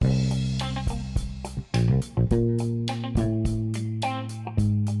Hey,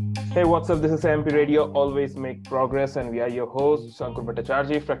 what's up? This is MP Radio, Always Make Progress, and we are your hosts, Sankur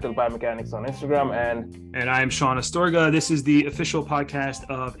Bhattacharjee, Fractal Biomechanics on Instagram, And I'm Sean Astorga. This is the official podcast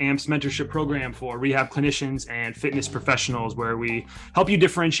of AMP's mentorship program for rehab clinicians and fitness professionals, where we help you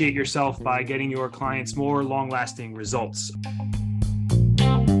differentiate yourself by getting your clients more long-lasting results.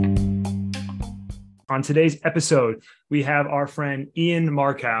 On today's episode, we have our friend Ian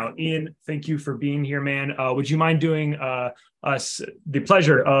Markow. Ian, thank you for being here, man. Would you mind doing us the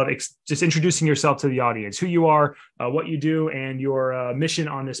pleasure of just introducing yourself to the audience, who you are, what you do, and your mission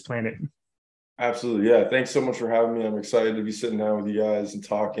on this planet? Absolutely. Yeah. Thanks so much for having me. I'm excited to be sitting down with you guys and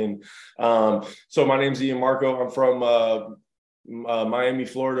talking. So my name's Ian Markow. I'm from Miami,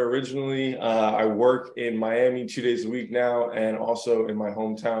 Florida originally. I work in Miami 2 days a week now, and also in my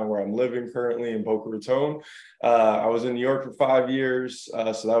hometown where I'm living currently in Boca Raton. I was in New York for 5 years,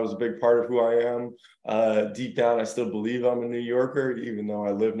 so that was a big part of who I am. Deep down, I still believe I'm a New Yorker, even though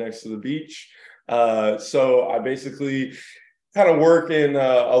I live next to the beach. So I basically kind of work in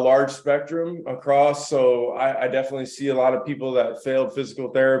a large spectrum across. So I definitely see a lot of people that failed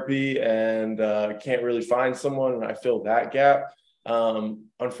physical therapy and can't really find someone, and I fill that gap.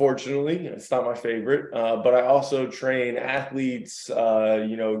 Unfortunately, it's not my favorite, but I also train athletes,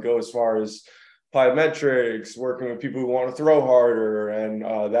 go as far as plyometrics, working with people who want to throw harder, and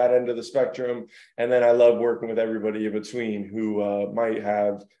that end of the spectrum. And then I love working with everybody in between who might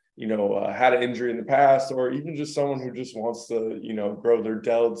have had an injury in the past, or even just someone who just wants to, grow their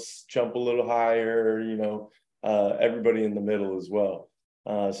delts, jump a little higher, everybody in the middle as well.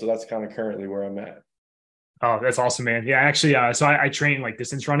 So that's kind of currently where I'm at. Oh, that's awesome, man. Yeah, actually, so I train like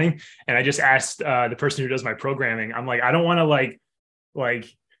distance running, and I just asked the person who does my programming, I'm like, I don't want to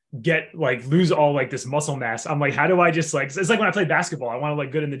lose all like this muscle mass. I'm like, how do I just it's like when I play basketball, I want to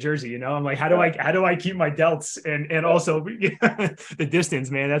good in the jersey, I'm like, how do I keep my delts and also the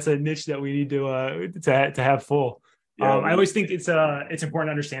distance, man? That's a niche that we need to have full. Yeah, I always think it's important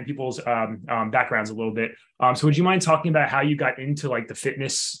to understand people's backgrounds a little bit. So would you mind talking about how you got into the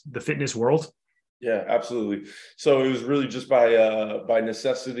fitness world? Yeah, absolutely. So it was really just by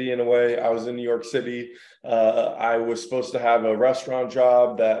necessity in a way. I was in New York City. I was supposed to have a restaurant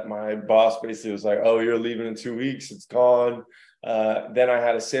job that my boss basically was like, "Oh, you're leaving in 2 weeks. It's gone." Then I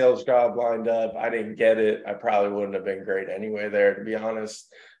had a sales job lined up. I didn't get it. I probably wouldn't have been great anyway there, to be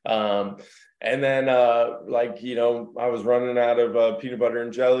honest. And then, I was running out of peanut butter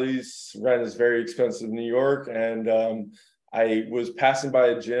and jellies. Rent is very expensive in New York, and I was passing by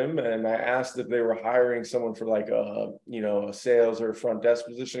a gym, and I asked if they were hiring someone for a sales or a front desk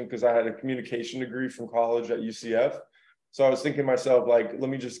position, because I had a communication degree from college at UCF. So I was thinking to myself, let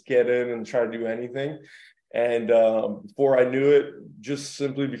me just get in and try to do anything. And before I knew it, just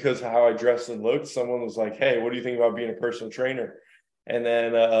simply because of how I dressed and looked, someone was like, "Hey, what do you think about being a personal trainer?" And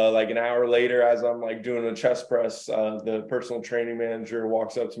then an hour later, as I'm doing a chest press, the personal training manager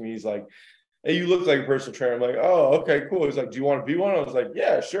walks up to me. He's like, "Hey, you look like a personal trainer." I'm like, "Oh, okay, cool." He's like, "Do you want to be one?" I was like,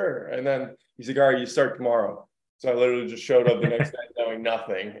 "Yeah, sure." And then he's like, "All right, you start tomorrow." So I literally just showed up the next day knowing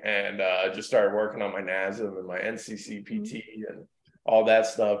nothing, and just started working on my NASM and my NCCPT and all that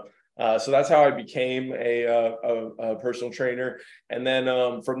stuff. So that's how I became a personal trainer. And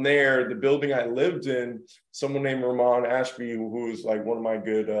then from there, the building I lived in, someone named Ramon Ashby, who was one of my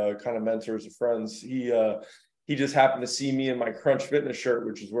good kind of mentors and friends, he just happened to see me in my Crunch Fitness shirt,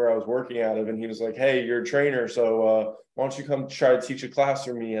 which is where I was working out of. And he was like, "Hey, you're a trainer, so why don't you come try to teach a class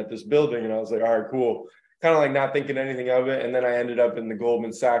for me at this building?" And I was like, "All right, cool." Kind of not thinking anything of it. And then I ended up in the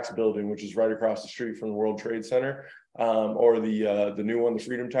Goldman Sachs building, which is right across the street from the World Trade Center, or the new one, the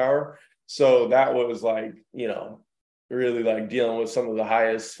Freedom Tower. So that was really dealing with some of the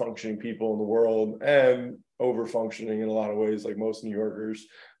highest functioning people in the world, and over functioning in a lot of ways, like most New Yorkers.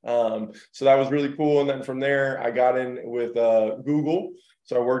 So that was really cool. And then from there, I got in with Google.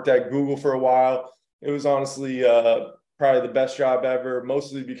 So I worked at Google for a while. It was honestly probably the best job ever,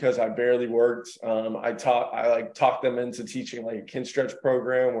 mostly because I barely worked. I talked them into teaching a kin stretch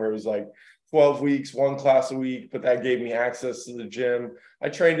program where it was 12 weeks, one class a week, but that gave me access to the gym. I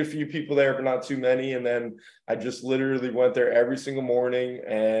trained a few people there, but not too many. And then I just literally went there every single morning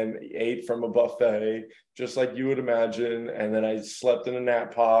and ate from a buffet, just like you would imagine. And then I slept in a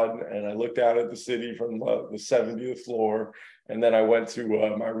nap pod, and I looked out at the city from the 70th floor. And then I went to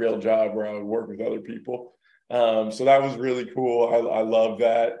my real job where I would work with other people. So that was really cool. I love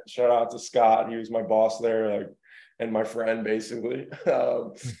that. Shout out to Scott. He was my boss there, and my friend, basically.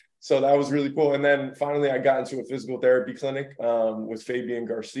 So that was really cool. And then finally, I got into a physical therapy clinic with Fabian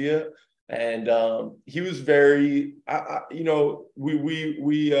Garcia. And he was very, we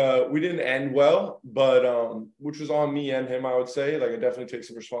didn't end well, but which was on me and him, I would say. Like, I definitely take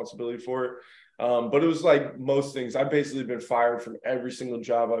some responsibility for it. But it was like most things. I've basically been fired from every single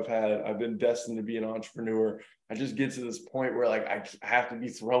job I've had. I've been destined to be an entrepreneur. I just get to this point where like I have to be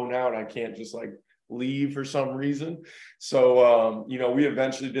thrown out. I can't just like leave for some reason. So, we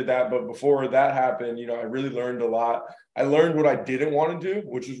eventually did that. But before that happened, I really learned a lot. I learned what I didn't want to do,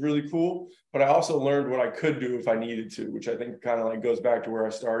 which was really cool. But I also learned what I could do if I needed to, which I think kind of like goes back to where I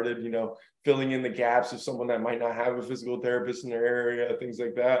started, filling in the gaps of someone that might not have a physical therapist in their area, things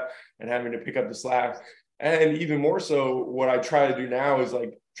like that, and having to pick up the slack. And even more so, what I try to do now is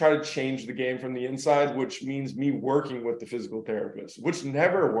like try to change the game from the inside, which means me working with the physical therapist, which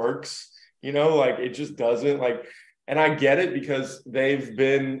never works, like it just doesn't. Like, and I get it because they've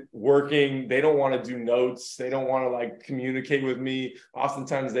been working. They don't want to do notes. They don't want to like communicate with me.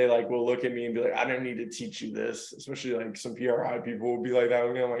 Oftentimes they like will look at me and be like, I didn't need to teach you this, especially like some PRI people will be like that.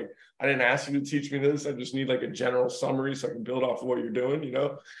 I'm like, I didn't ask you to teach me this. I just need like a general summary so I can build off of what you're doing,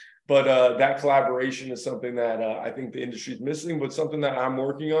 But that collaboration is something that I think the industry is missing, but something that I'm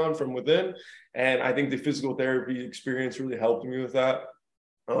working on from within. And I think the physical therapy experience really helped me with that.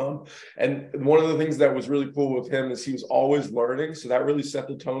 And one of the things that was really cool with him is he was always learning. So that really set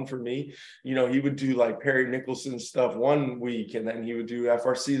the tone for me. He would do like Perry Nicholson stuff one week, and then he would do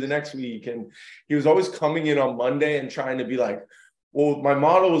FRC the next week. And he was always coming in on Monday and trying to be like, well, my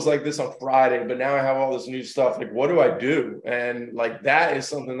model was like this on Friday, but now I have all this new stuff. Like, what do I do? And like, that is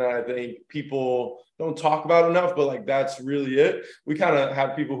something that I think people don't talk about enough, but like, that's really it. We kind of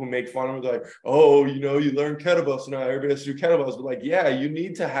have people who make fun of it, like, oh, you learn kettlebells. So now everybody has to do kettlebells. But like, yeah, you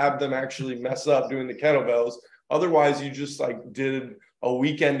need to have them actually mess up doing the kettlebells. Otherwise, you just like did a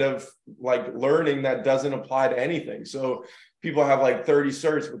weekend of like learning that doesn't apply to anything. So people have like 30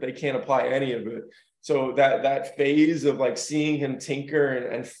 certs, but they can't apply any of it. So that phase of like seeing him tinker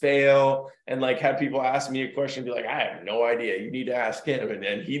and fail and like have people ask me a question, be like, I have no idea. You need to ask him. And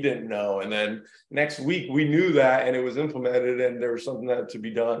then he didn't know. And then next week we knew that and it was implemented and there was something that to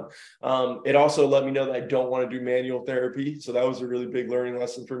be done. It also let me know that I don't want to do manual therapy. So that was a really big learning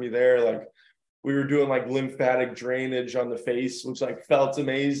lesson for me there. Like, we were doing like lymphatic drainage on the face, which like felt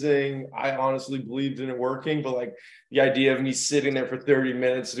amazing. I honestly believed in it working, but like the idea of me sitting there for 30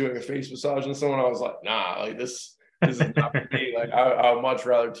 minutes doing a face massage on someone, I was like, nah, like this is not for me. Like I would much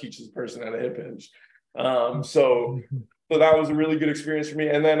rather teach this person how to hip hinge. So that was a really good experience for me.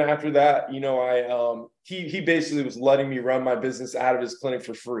 And then after that, he basically was letting me run my business out of his clinic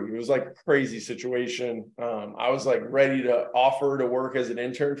for free. It was like a crazy situation. I was like ready to offer to work as an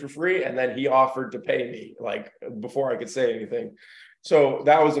intern for free. And then he offered to pay me like before I could say anything. So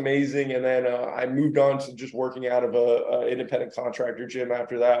that was amazing. And then I moved on to just working out of a independent contractor gym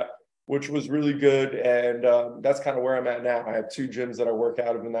after that, which was really good. And that's kind of where I'm at now. I have 2 gyms that I work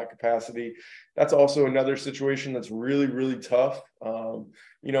out of in that capacity. That's also another situation that's really, really tough.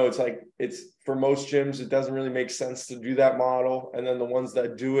 It's like, for most gyms, it doesn't really make sense to do that model. And then the ones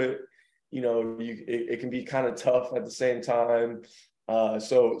that do it, it can be kind of tough at the same time.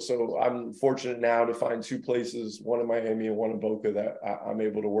 So I'm fortunate now to find 2 places, one in Miami and one in Boca, that I'm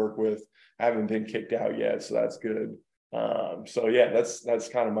able to work with. I haven't been kicked out yet, so that's good. So yeah, that's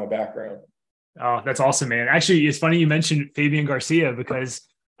kind of my background. Oh, that's awesome, man. Actually, it's funny you mentioned Fabian Garcia because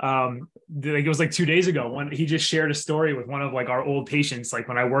it was like 2 days ago he just shared a story with one of like our old patients, like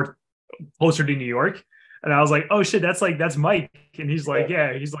when I worked closer to New York. And I was like, oh shit, that's Mike. And he's like,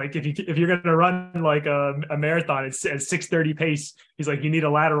 yeah, he's like, if you're going to run like a marathon at 6:30 pace, he's like, you need a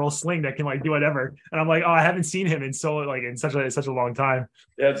lateral sling that can like do whatever. And I'm like, oh, I haven't seen him in such a long time.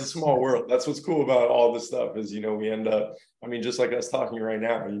 Yeah. It's a small world. That's what's cool about all this stuff is, we end up, just like us talking right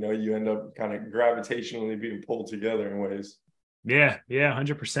now, you end up kind of gravitationally being pulled together in ways. Yeah.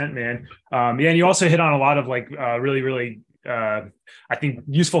 100%, man. And you also hit on a lot of like really, really I think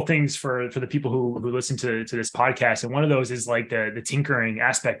useful things for the people who listen to this podcast. And one of those is like the tinkering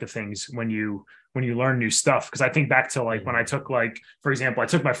aspect of things when you learn new stuff. Because I think back to like when I took for example, I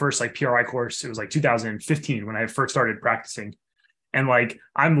took my first like PRI course. It was like 2015 when I first started practicing. And like,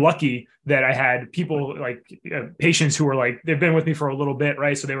 I'm lucky that I had people like patients who were like, they've been with me for a little bit,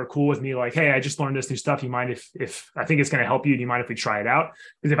 right? So they were cool with me, like, hey, I just learned this new stuff. You mind if I think it's going to help you? Do you mind if we try it out?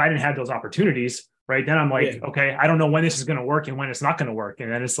 Because if I didn't have those opportunities, right, then I'm like, okay, I don't know when this is going to work and when it's not going to work.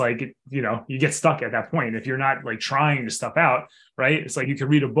 And then it's like, you get stuck at that point. If you're not like trying this stuff out, right? It's like you could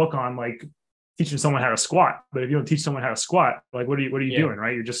read a book on like teaching someone how to squat, but if you don't teach someone how to squat, like, what are you doing,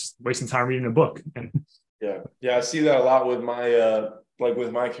 right? You're just wasting time reading a book. Yeah, I see that a lot with my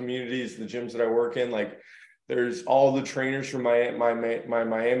with my communities, the gyms that I work in. Like, There's all the trainers from my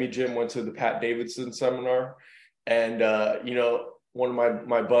Miami gym went to the Pat Davidson seminar. And, you know, one of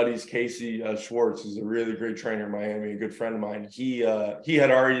my buddies, Casey Schwartz, is a really great trainer in Miami, a good friend of mine. He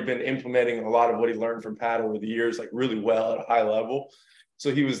had already been implementing a lot of what he learned from Pat over the years, like really well at a high level.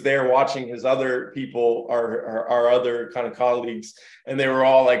 So he was there watching his other people, our other kind of colleagues, and they were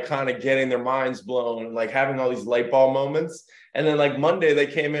all like kind of getting their minds blown and like having all these light bulb moments. And then like Monday they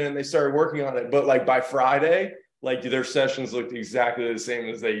came in and they started working on it. But like by Friday, like their sessions looked exactly the same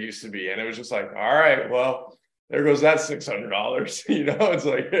as they used to be. And it was just like, all right, well, there goes that $600. You know, it's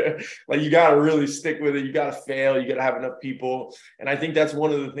like you got to really stick with it. You got to fail. You got to have enough people. And I think that's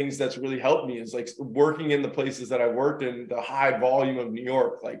one of the things that's really helped me is like working in the places that I worked in, the high volume of New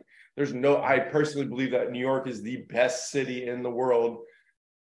York. Like I personally believe that New York is the best city in the world,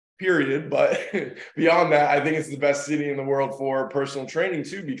 period. But beyond that, I think it's the best city in the world for personal training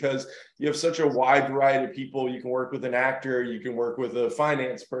too, because you have such a wide variety of people. You can work with an actor, you can work with a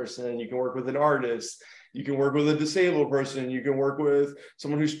finance person, you can work with an artist, you can work with a disabled person, you can work with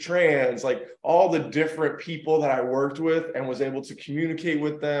someone who's trans, like all the different people that I worked with and was able to communicate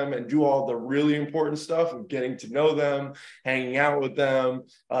with them and do all the really important stuff of getting to know them, hanging out with them,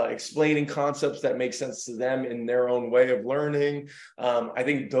 explaining concepts that make sense to them in their own way of learning. I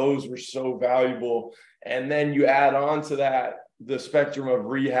think those were so valuable. And then you add on to that the spectrum of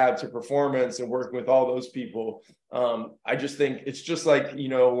rehab to performance and working with all those people. I just think it's just like, you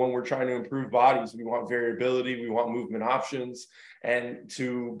know, when we're trying to improve bodies, we want variability, we want movement options, and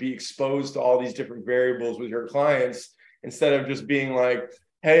to be exposed to all these different variables with your clients, instead of just being like,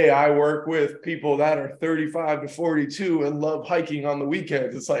 hey, I work with people that are 35 to 42 and love hiking on the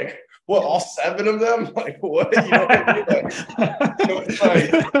weekends. It's like, what, all 7 of them? Like, what? You know what I mean?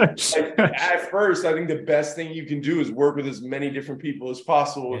 It's like at first, I think the best thing you can do is work with as many different people as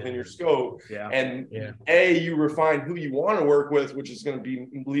possible within your scope. And you refine who you want to work with, which is going to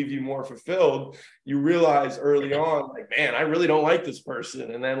leave you more fulfilled. You realize early on, like, man, I really don't like this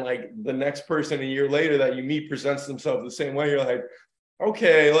person. And then like the next person a year later that you meet presents themselves the same way. You're like,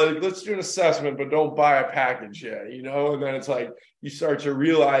 okay, let's do an assessment, but don't buy a package yet, you know? And then it's like, you start to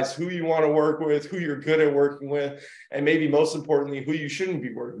realize who you want to work with, who you're good at working with, and maybe most importantly, who you shouldn't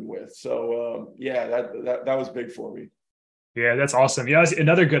be working with. So that was big for me. Yeah, that's awesome. Yeah, that's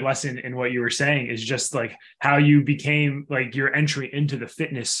another good lesson in what you were saying is just like how you became like your entry into the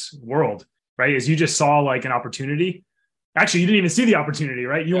fitness world, right? Is you just saw like an opportunity. Actually, you didn't even see the opportunity,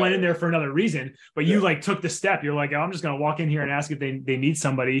 right? You went in there for another reason, but you like took the step. You're like, oh, I'm just going to walk in here and ask if they need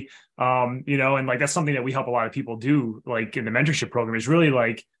somebody, you know, and like, that's something that we help a lot of people do, like in the mentorship program, is really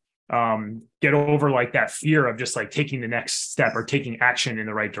like, get over like that fear of just like taking the next step or taking action in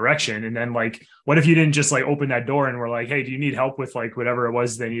the right direction. And then like, what if you didn't just like open that door and were like, hey, do you need help with like whatever it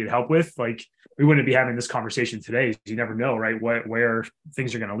was they needed help with? Like, we wouldn't be having this conversation today. You never know, right? Where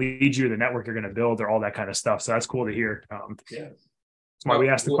things are going to lead you, the network you're going to build, or all that kind of stuff. So that's cool to hear. That's why we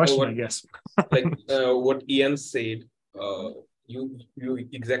asked the question, I guess. Like what Ian said, you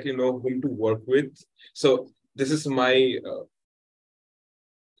exactly know whom to work with. So this is my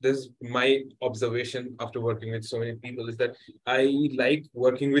observation after working with so many people, is that I like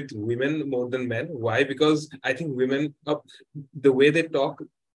working with women more than men. Why? Because I think women, the way they talk,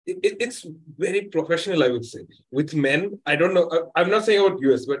 it's very professional, I would say. With men, I don't know. I'm not saying about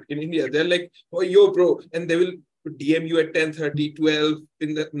US, but in India, they're like, oh, yo, bro. And they will DM you at 10:30, 12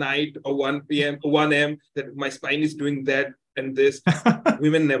 in the night, or 1 p.m., 1 a.m. that my spine is doing that and this.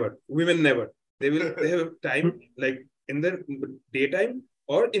 Women never. They have time like in the daytime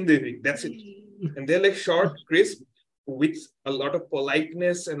or in the evening. That's it. And they're like short, crisp, with a lot of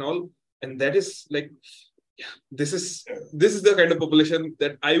politeness and all. And that is like, this is the kind of population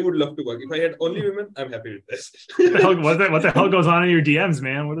that I would love to work. If I had only women, I'm happy with this. What the hell goes on in your DMs,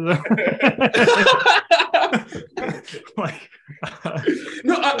 man? What is that? Like,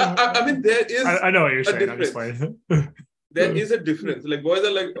 no, I mean, there is. I know what you're saying. I'm just playing. There is a difference. Like boys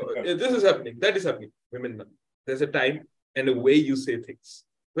are like, oh, this is happening, that is happening. Women, no. There's a time and a way you say things.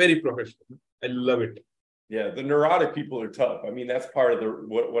 Very professional. I love it. Yeah, the neurotic people are tough. I mean, that's part of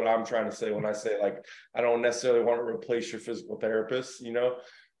what I'm trying to say when I say like, I don't necessarily want to replace your physical therapist, you know,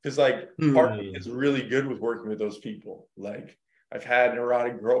 because like part of me is really good with working with those people. Like I've had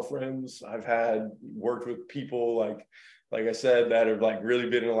neurotic girlfriends. I've worked with people like I said, that have like really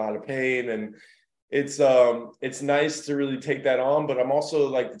been in a lot of pain, and it's nice to really take that on. But I'm also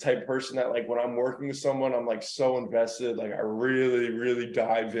like the type of person that like when I'm working with someone, I'm like so invested, like I really, really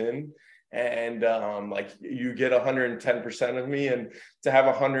dive in. And like you get 110% of me, and to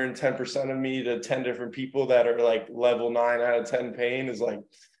have 110% of me to 10 different people that are like level 9 out of 10 pain is like,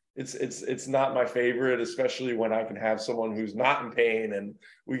 it's not my favorite, especially when I can have someone who's not in pain and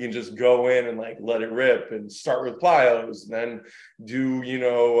we can just go in and like let it rip and start with plyos and then do,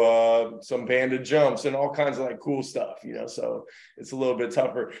 some banded jumps and all kinds of like cool stuff, so it's a little bit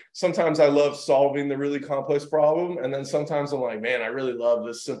tougher. Sometimes I love solving the really complex problem. And then sometimes I'm like, man, I really love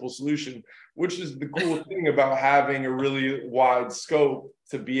this simple solution, which is the cool thing about having a really wide scope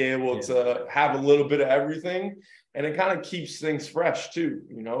to be able to have a little bit of everything. And it kind of keeps things fresh too,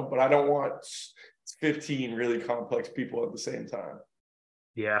 but I don't want 15 really complex people at the same time.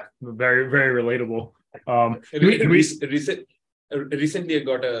 Yeah, very, very relatable. Recently, I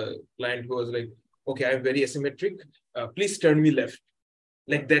got a client who was like, okay, I'm very asymmetric. Please turn me left.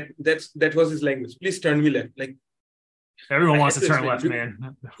 Like that was his language. Please turn me left. Like everyone wants to turn left,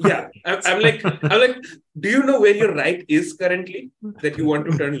 man. Yeah. I'm like, do you know where your right is currently that you want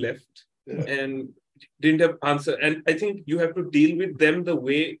to turn left? Yeah. And didn't have answer. And I think you have to deal with them the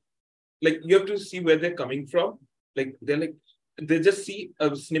way, like you have to see where they're coming from. Like they just see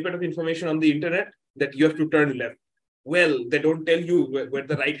a snippet of information on the internet that you have to turn left. Well, they don't tell you where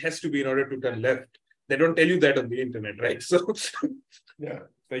the right has to be in order to turn left. They don't tell you that on the internet, right? So yeah,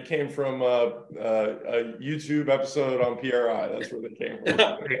 they came from a YouTube episode on PRI. That's where they came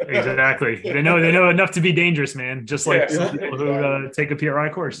from. Exactly. They know enough to be dangerous, man. Just like some people exactly. who take a PRI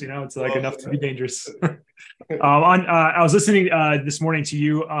course, it's like enough to be dangerous. I was listening this morning to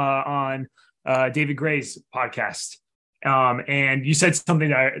you on David Gray's podcast. And you said something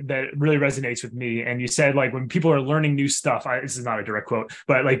that really resonates with me. And you said, like, when people are learning new stuff, this is not a direct quote,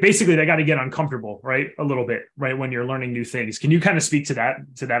 but like basically they got to get uncomfortable, right? A little bit, right? When you're learning new things. Can you kind of speak to that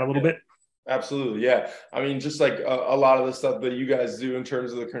a little bit? Absolutely. Yeah. I mean, just like a lot of the stuff that you guys do in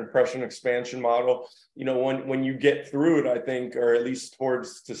terms of the compression expansion model, when you get through it, I think, or at least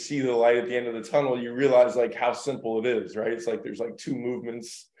towards to see the light at the end of the tunnel, you realize like how simple it is, right? It's like, there's like two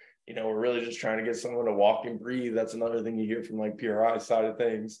movements. We're really just trying to get someone to walk and breathe. That's another thing you hear from like PRI side of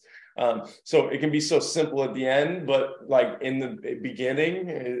things. So it can be so simple at the end, but like in the beginning,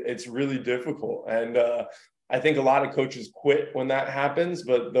 it's really difficult. And I think a lot of coaches quit when that happens,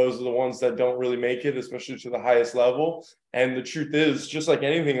 but those are the ones that don't really make it, especially to the highest level. And the truth is, just like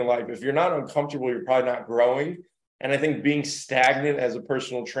anything in life, if you're not uncomfortable, you're probably not growing. And I think being stagnant as a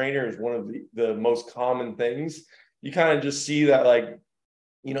personal trainer is one of the most common things. You kind of just see that, like,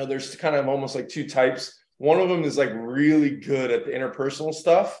 there's kind of almost like two types. One of them is like really good at the interpersonal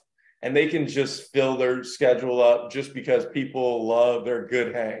stuff, and they can just fill their schedule up just because people love their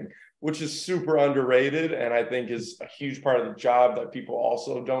good hang, which is super underrated. And I think is a huge part of the job that people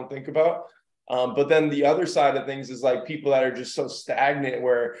also don't think about. But then the other side of things is like people that are just so stagnant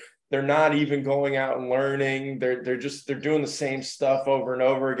where they're not even going out and learning. They're doing the same stuff over and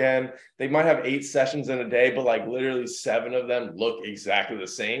over again. They might have 8 sessions in a day, but like literally 7 of them look exactly the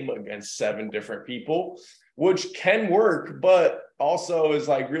same against 7 different people, which can work, but also is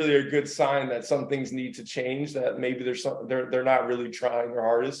like really a good sign that some things need to change, that maybe they're not really trying their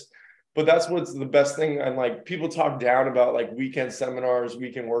hardest. But that's what's the best thing. And like people talk down about like weekend seminars,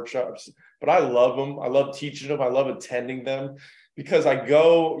 weekend workshops, but I love them. I love teaching them. I love attending them. Because I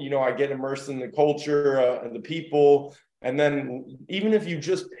go, I get immersed in the culture and the people. And then even if you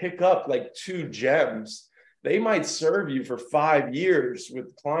just pick up like 2 gems, they might serve you for 5 years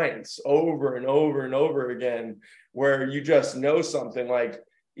with clients over and over and over again, where you just know something. Like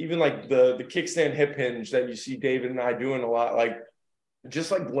even like the kickstand hip hinge that you see David and I doing a lot, like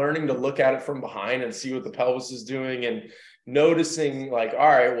just like learning to look at it from behind and see what the pelvis is doing, and noticing like, all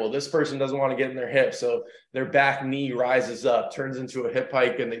right, well, this person doesn't want to get in their hip, so their back knee rises up, turns into a hip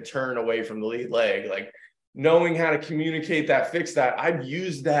hike, and they turn away from the lead leg. Like knowing how to communicate that, fix that. I've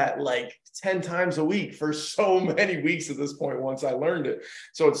used that like 10 times a week for so many weeks at this point once I learned it.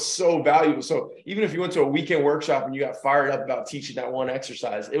 So it's so valuable. So even if you went to a weekend workshop and you got fired up about teaching that one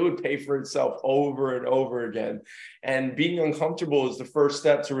exercise, it would pay for itself over and over again. And being uncomfortable is the first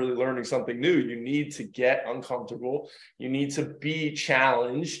step to really learning something new. You need to get uncomfortable. You need to be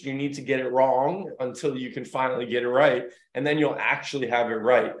challenged. You need to get it wrong until you can finally get it right. And then you'll actually have it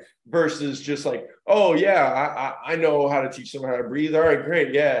right, versus just like, oh yeah, I know how to teach someone how to breathe. All right,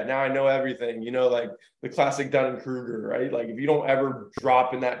 great. Yeah, now I know everything. Like the classic Dunning-Kruger, right? Like if you don't ever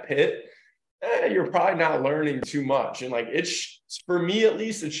drop in that pit, you're probably not learning too much. And like for me at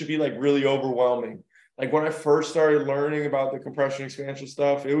least, it should be like really overwhelming. Like when I first started learning about the compression expansion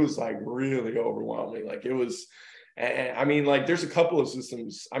stuff, it was like really overwhelming. Like it was, and I mean, like there's a couple of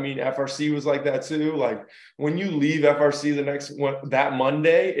systems. I mean, FRC was like that too. Like when you leave FRC that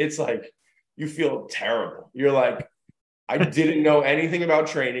Monday, it's like, you feel terrible. You're like, I didn't know anything about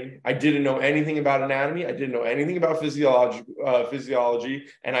training. I didn't know anything about anatomy. I didn't know anything about physiology.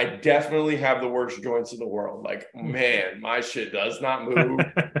 And I definitely have the worst joints in the world. Like, man, my shit does not move.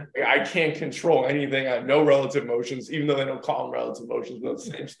 I can't control anything. I have no relative motions, even though they don't call them relative motions, but the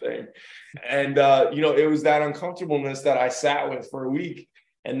same thing. And, it was that uncomfortableness that I sat with for a week.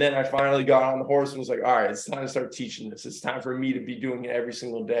 And then I finally got on the horse and was like, all right, it's time to start teaching this. It's time for me to be doing it every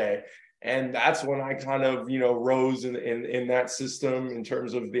single day. And that's when I kind of, rose in that system in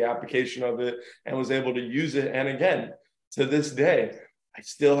terms of the application of it and was able to use it. And again, to this day, I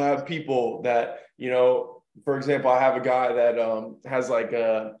still have people that, for example, I have a guy that has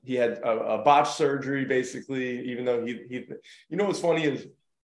he had a botched surgery, basically, even though what's funny is,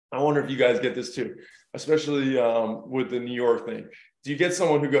 I wonder if you guys get this too, especially with the New York thing. Do you get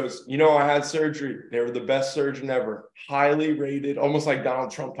someone who goes, I had surgery. They were the best surgeon ever, highly rated, almost like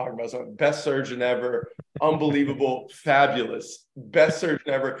Donald Trump talking about something, best surgeon ever, unbelievable, fabulous, best surgeon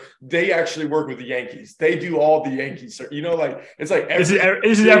ever. They actually work with the Yankees. They do all the Yankees. It's like this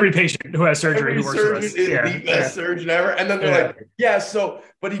is every patient who has surgery who works for us. Is the best surgeon ever. And then they're like,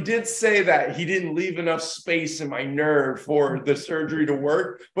 but he did say that he didn't leave enough space in my nerve for the surgery to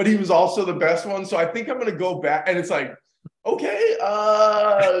work, but he was also the best one. So I think I'm going to go back. And it's like, okay,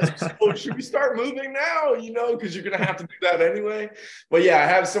 so should we start moving now? Because you're gonna have to do that anyway. But yeah, I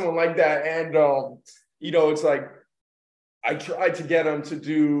have someone like that, and it's like I tried to get him to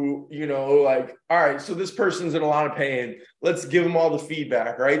do, all right, so this person's in a lot of pain. Let's give him all the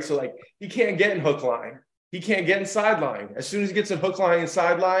feedback, right? So like he can't get in hook line, he can't get in sideline. As soon as he gets in hook line and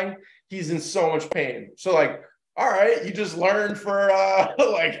sideline, he's in so much pain. So like, all right, you just learned for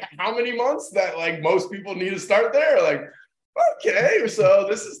like how many months that like most people need to start there, like. Okay, so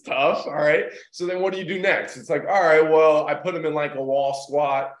this is tough. All right. So then what do you do next? It's like, all right, well, I put him in like a wall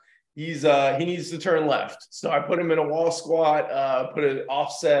squat. He needs to turn left. So I put him in a wall squat, put an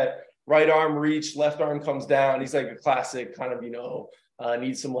offset, right arm reach, left arm comes down. He's like a classic kind of,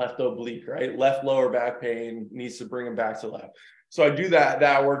 needs some left oblique, right? Left lower back pain, needs to bring him back to left. So I do that.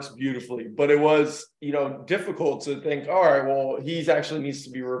 That works beautifully. But it was, difficult to think, all right, well, he's actually needs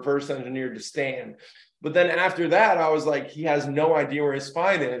to be reverse engineered to stand. But then after that, I was like, he has no idea where his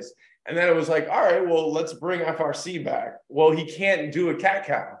spine is. And then it was like, all right, well, let's bring FRC back. Well, he can't do a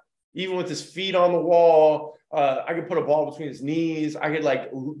cat-cow. Even with his feet on the wall, I could put a ball between his knees. I could like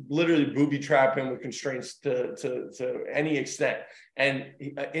literally booby trap him with constraints to any extent. And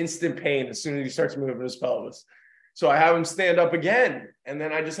instant pain as soon as he starts moving his pelvis. So I have him stand up again. And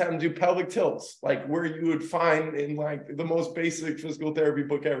then I just have him do pelvic tilts, like where you would find in like the most basic physical therapy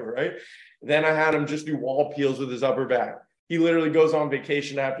book ever, right? Then I had him just do wall peels with his upper back. He literally goes on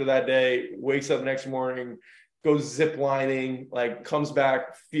vacation after that day, wakes up next morning, goes zip lining, like comes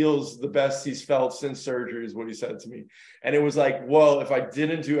back, feels the best he's felt since surgery is what he said to me. And it was like, well, if I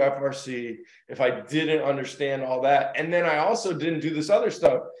didn't do FRC, if I didn't understand all that, and then I also didn't do this other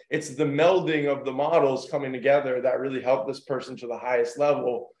stuff, it's the melding of the models coming together that really helped this person to the highest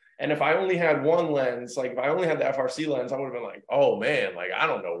level. And if I only had one lens, like if I only had the FRC lens, I would have been like, oh man, like I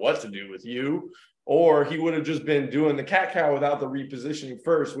don't know what to do with you. Or he would have just been doing the cat-cow without the repositioning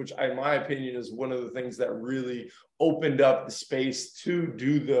first, which in my opinion is one of the things that really opened up the space to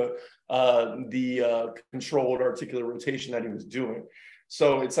do the controlled articular rotation that he was doing.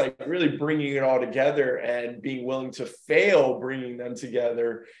 So it's like really bringing it all together and being willing to fail, bringing them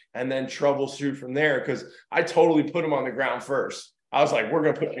together and then troubleshoot from there. Because I totally put him on the ground first. I was like, we're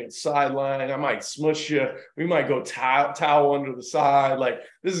going to put you in the sideline. I might smush you. We might go towel under the side. Like,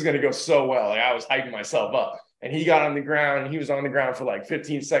 this is going to go so well. Like, I was hyping myself up. And he got on the ground. And he was on the ground for like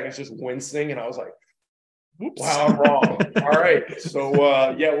 15 seconds just wincing. And I was like, oops, wow, I'm wrong. All right. So,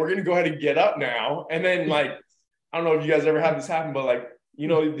 we're going to go ahead and get up now. And then, like, I don't know if you guys ever had this happen, but, like,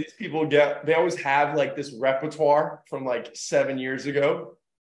 these people they always have, like, this repertoire from, like, 7 years ago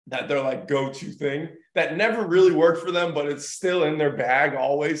that they're like go-to thing that never really worked for them, but it's still in their bag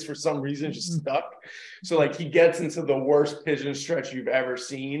always for some reason, just stuck. So like he gets into the worst pigeon stretch you've ever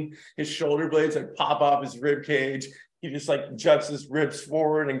seen. His shoulder blades like pop off his rib cage. He just like juts his ribs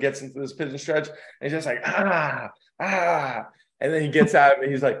forward and gets into this pigeon stretch. And he's just like, And then he gets out of it.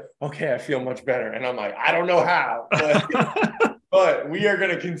 He's like, okay, I feel much better. And I'm like, I don't know how, but we are going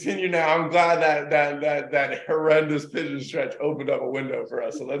to continue now. I'm glad that horrendous pigeon stretch opened up a window for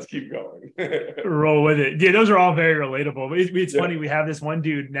us. So let's keep going. Roll with it. Yeah, those are all very relatable. But it's funny. We have this one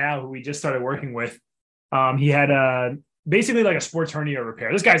dude now who we just started working with. He had basically like a sports hernia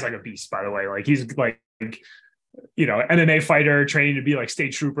repair. This guy's like a beast, by the way. Like he's like, MMA fighter, training to be like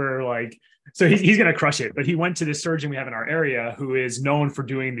state trooper, like So he's going to crush it. But he went to this surgeon we have in our area who is known for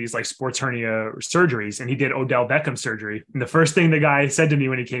doing these like sports hernia surgeries. And he did Odell Beckham surgery. And the first thing the guy said to me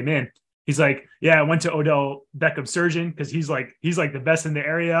when he came in, he's like, yeah, I went to Odell Beckham surgeon because he's like the best in the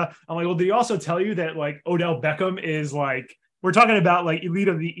area. I'm like, well, did he also tell you that like Odell Beckham is like, we're talking about like elite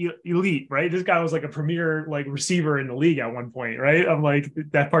of the elite, right? This guy was like a premier like receiver in the league at one point, right? I'm like,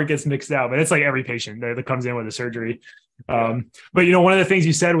 that part gets mixed out, but it's like every patient that comes in with a surgery. But one of the things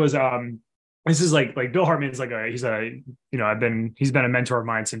you said was, this is like Bill Hartman's like he's been a mentor of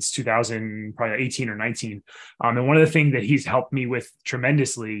mine since 2000, probably 18 or 19. And one of the things that he's helped me with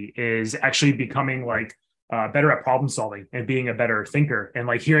tremendously is actually becoming like better at problem solving and being a better thinker, and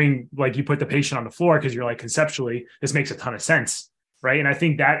like hearing like you put the patient on the floor because you're like, conceptually this makes a ton of sense, right? And I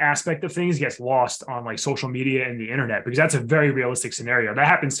think that aspect of things gets lost on like social media and the internet, because that's a very realistic scenario that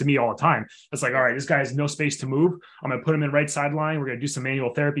happens to me all the time. It's like, all right, this guy has no space to move, I'm gonna put him in right sideline, we're gonna do some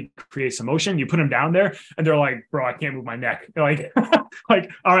manual therapy, create some motion. You put him down there and they're like, bro, I can't move my neck. They're like like,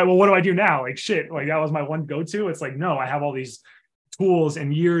 all right, well, what do I do now? Like, shit, like that was my one go-to. It's like, no, I have all these tools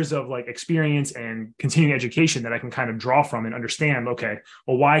and years of like experience and continuing education that I can kind of draw from and understand, okay,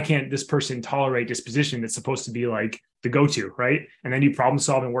 well, why can't this person tolerate this position that's supposed to be like the go-to, right? And then you problem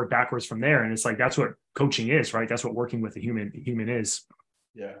solve and work backwards from there. And it's like, that's what coaching is, right? That's what working with a human is.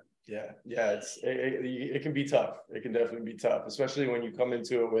 Yeah. It can be tough. It can definitely be tough, especially when you come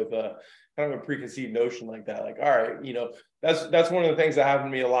into it with a kind of a preconceived notion like that. Like, all right, that's one of the things that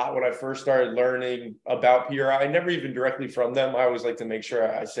happened to me a lot when I first started learning about PRI. Never even directly from them. I always like to make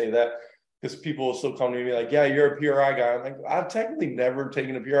sure I say that, because people will still come to me like, yeah, you're a PRI guy. I'm like, I've technically never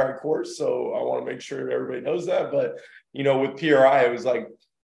taken a PRI course, so I want to make sure everybody knows that. But with PRI, it was like,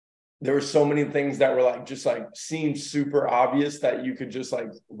 there were so many things that were like, just like seemed super obvious that you could just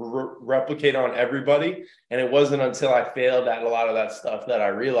like replicate on everybody. And it wasn't until I failed at a lot of that stuff that I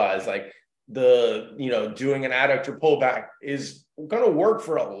realized like doing an adductor pullback is going to work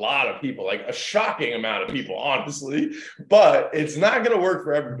for a lot of people, like a shocking amount of people, honestly, but it's not going to work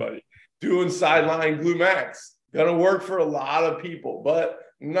for everybody. Doing sideline glute max, going to work for a lot of people, but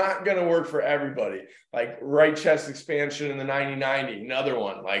not going to work for everybody. Like right chest expansion in the 90-90, another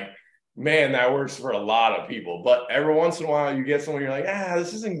one. Like, man, that works for a lot of people. But every once in a while, you get someone, you're like,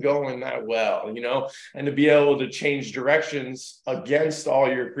 this isn't going that well, and to be able to change directions against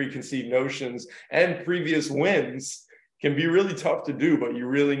all your preconceived notions and previous wins can be really tough to do, but you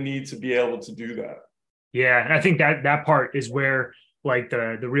really need to be able to do that. Yeah. And I think that part is where like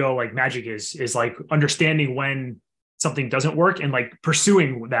the real like magic is like understanding when something doesn't work and like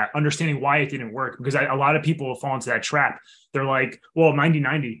pursuing that, understanding why it didn't work. Because a lot of people fall into that trap. They're like, well,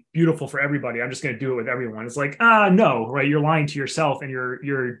 90-90, beautiful for everybody, I'm just going to do it with everyone. It's like, no, right? You're lying to yourself, and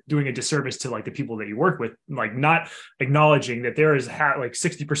you're doing a disservice to like the people that you work with, like not acknowledging that there is like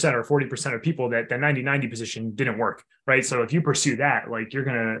 60% or 40% of people that the 90-90 position didn't work, right? So if you pursue that, like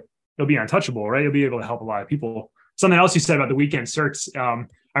you'll be untouchable, right? You'll be able to help a lot of people. Something else you said about the weekend certs. I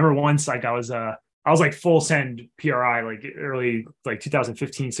remember once like I was like full send PRI, like early, like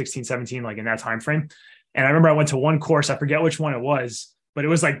 2015, 16, 17, like in that time frame. And I remember I went to one course, I forget which one it was, but it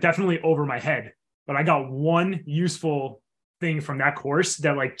was like definitely over my head. But I got one useful thing from that course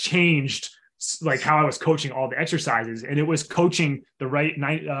that like changed like how I was coaching all the exercises. And it was coaching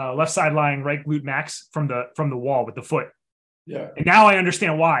the left sideline, right glute max from the wall with the foot. Yeah. And now I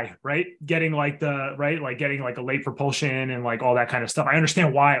understand why, right? Getting like getting like a late propulsion and like all that kind of stuff. I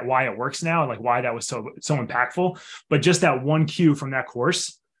understand why it works now and like why that was so impactful. But just that one cue from that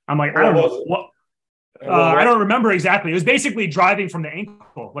course, I'm like, I don't know what. I don't remember exactly. It was basically driving from the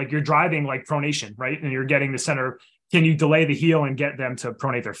ankle, like you're driving like pronation, right? And you're getting the center. Can you delay the heel and get them to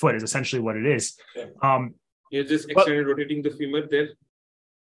pronate their foot? Is essentially what it is. Yeah. You're just rotating the femur there.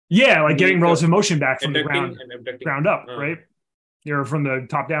 Yeah, like getting relative motion back from the ground up, right? You're from the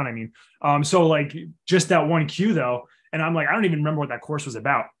top down, I mean. So like just that one cue though, and I'm like, I don't even remember what that course was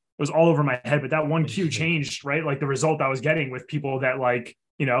about. It was all over my head, but that one cue changed, right? Like the result I was getting with people that like,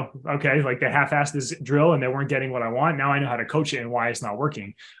 okay, like they half-assed this drill and they weren't getting what I want. Now I know how to coach it and why it's not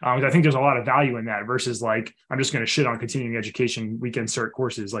working. I think there's a lot of value in that versus like, I'm just going to shit on continuing education weekend cert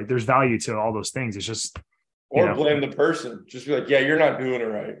courses. Like there's value to all those things. It's just, or blame the person. Just be like, yeah, you're not doing it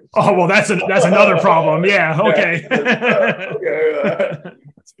right. Oh, well, that's another problem. Yeah. Okay.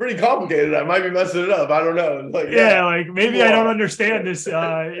 It's pretty complicated. I might be messing it up. I don't know. Like, like maybe I don't understand this,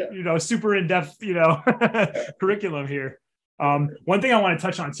 super in-depth, curriculum here. One thing I want to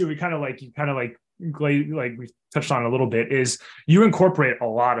touch on too, we touched on a little bit, is you incorporate a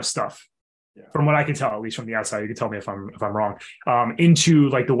lot of stuff. Yeah. From what I can tell, at least from the outside, you can tell me if I'm wrong, into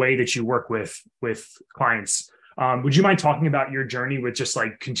like the way that you work with clients. Would you mind talking about your journey with just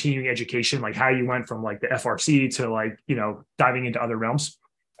like continuing education, like how you went from like the FRC to like, you know, diving into other realms?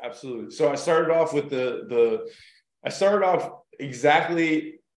 Absolutely. So I started off with I started off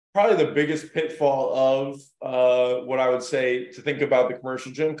exactly probably the biggest pitfall of what I would say to think about the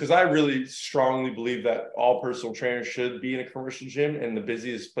commercial gym, because I really strongly believe that all personal trainers should be in a commercial gym in the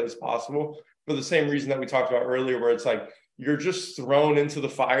busiest place possible, for the same reason that we talked about earlier, where it's like you're just thrown into the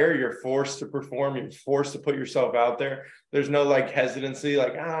fire, you're forced to perform, you're forced to put yourself out there. There's no like hesitancy,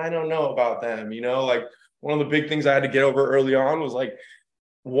 like, I don't know about them, you know. Like one of the big things I had to get over early on was like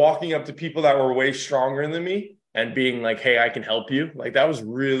walking up to people that were way stronger than me and being like, hey, I can help you. Like that was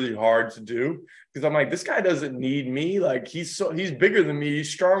really hard to do, because I'm like, this guy doesn't need me. Like he's bigger than me,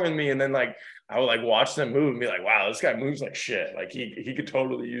 he's stronger than me. And then like I would like watch them move and be like, wow, this guy moves like shit. Like he could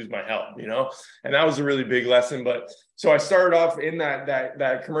totally use my help, you know? And that was a really big lesson. But so I started off in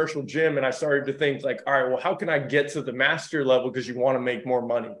that commercial gym, and I started to think like, all right, well, how can I get to the master level? Because you want to make more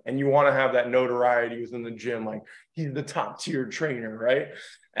money and you want to have that notoriety within the gym. Like he's the top tier trainer, right?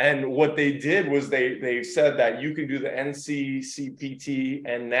 And what they did was they said that you can do the NC CPT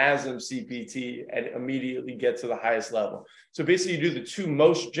and NASM CPT and immediately get to the highest level. So basically you do the two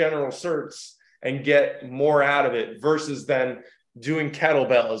most general certs and get more out of it, versus then doing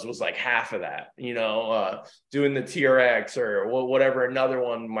kettlebells was like half of that, you know, doing the TRX or whatever another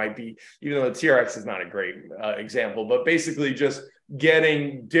one might be, even though the TRX is not a great example, but basically just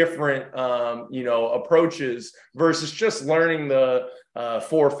getting different, you know, approaches versus just learning the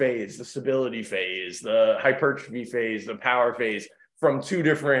 4 phase, the stability phase, the hypertrophy phase, the power phase from 2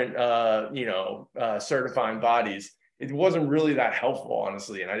 different, you know, certifying bodies. It wasn't really that helpful,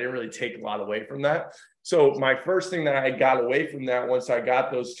 honestly, and I didn't really take a lot away from that. So my first thing that I got away from that once I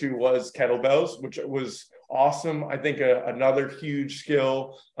got those 2 was kettlebells, which was awesome. I think another huge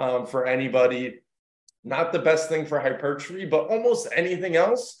skill for anybody. Not the best thing for hypertrophy, but almost anything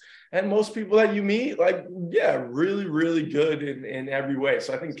else. And most people that you meet, like, yeah, really, really good in every way.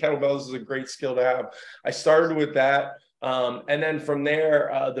 So I think kettlebells is a great skill to have. I started with that. And then from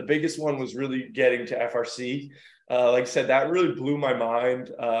there, the biggest one was really getting to FRC. Like I said, that really blew my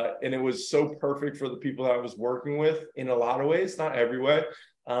mind. And it was so perfect for the people that I was working with in a lot of ways, not every way.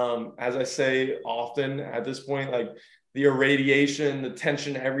 As I say often at this point, like the irradiation, the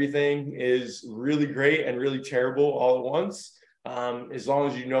tension, everything is really great and really terrible all at once. As long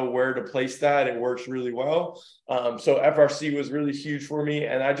as you know where to place that, it works really well. So FRC was really huge for me,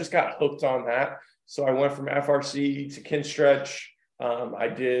 and I just got hooked on that. So I went from FRC to kin stretch. I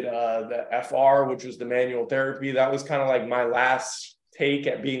did the FR, which was the manual therapy. That was kind of like my last take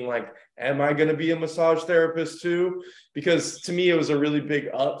at being like, am I going to be a massage therapist too? Because to me, it was a really big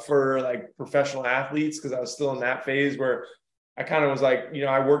up for like professional athletes, because I was still in that phase where I kind of was like, you know,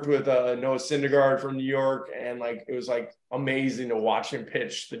 I worked with Noah Syndergaard from New York, and like it was like amazing to watch him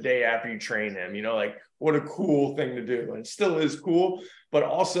pitch the day after you train him, you know, like what a cool thing to do. And it still is cool, but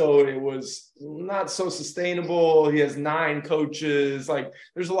also it was not so sustainable. He has 9 coaches. Like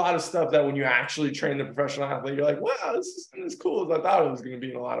there's a lot of stuff that when you actually train the professional athlete, you're like, wow, this isn't as cool as I thought it was going to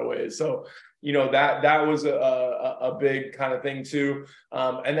be in a lot of ways. So, you know, that was a big kind of thing too.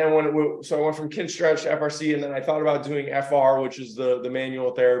 And then so I went from kin stretch to FRC, and then I thought about doing FR, which is the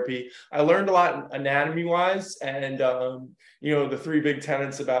manual therapy. I learned a lot anatomy wise, and you know, the 3 big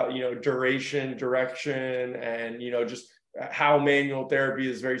tenets about, you know, duration, direction, and, you know, just how manual therapy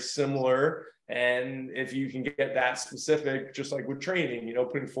is very similar. And if you can get that specific, just like with training, you know,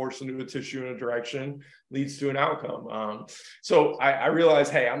 putting force into a tissue in a direction leads to an outcome. So I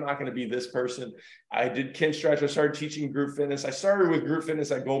realized, hey, I'm not going to be this person. I did kin stretch. I started teaching group fitness. I started with group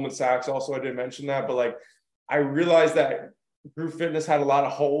fitness at Goldman Sachs. Also, I didn't mention that, but like, I realized that group fitness had a lot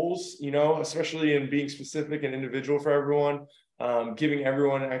of holes, you know, especially in being specific and individual for everyone. Giving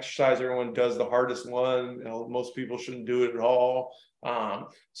everyone an exercise, everyone does the hardest one. You know, most people shouldn't do it at all.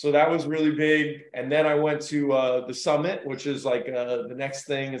 So that was really big. And then I went to the summit, which is like the next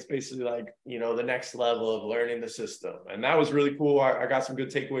thing. It's basically like, you know, the next level of learning the system. And that was really cool. I got some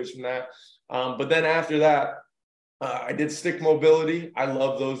good takeaways from that. But then after that, I did stick mobility. I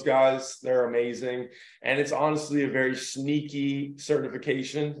love those guys. They're amazing. And it's honestly a very sneaky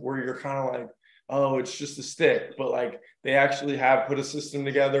certification where you're kind of like, oh, it's just a stick, but like they actually have put a system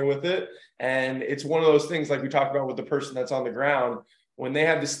together with it. And it's one of those things like we talked about with the person that's on the ground, when they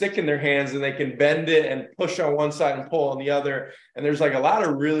have the stick in their hands and they can bend it and push on one side and pull on the other. And there's like a lot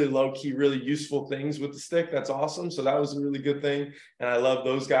of really low key, really useful things with the stick. That's awesome. So that was a really good thing. And I love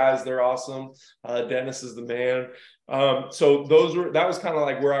those guys. They're awesome. Dennis is the man. So that was kind of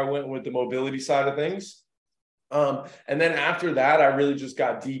like where I went with the mobility side of things. And then after that, I really just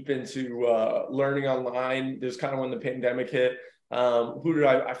got deep into learning online. There's kind of when the pandemic hit.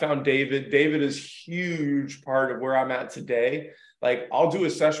 I found David. David is huge part of where I'm at today. Like I'll do a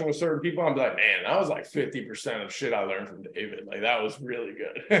session with certain people. I'm like, man, that was like 50% of shit I learned from David. Like that was really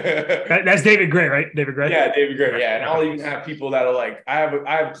good. That's David Gray, right? David Gray. Yeah, David Gray. Yeah, and I'll even have people that are like, I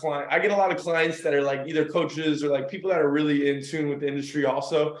have clients. I get a lot of clients that are like either coaches or like people that are really in tune with the industry.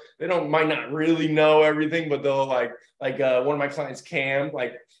 Also, they might not really know everything, but they'll like one of my clients, Cam.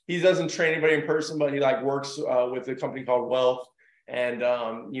 Like he doesn't train anybody in person, but he like works with a company called Wealth. And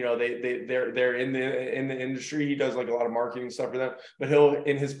you know, they're in the industry. He does like a lot of marketing stuff for them, but he'll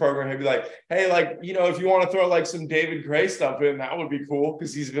in his program he'll be like, hey, like, you know, if you want to throw like some David Gray stuff in, that would be cool,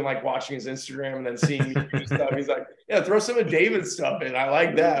 because he's been like watching his Instagram and then seeing me do stuff. He's like, yeah, throw some of David's stuff in. I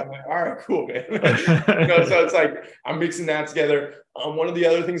like that. I'm like, all right, cool, man. You know, so it's like I'm mixing that together. One of the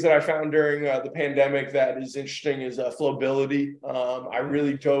other things that I found during the pandemic that is interesting is flowability. I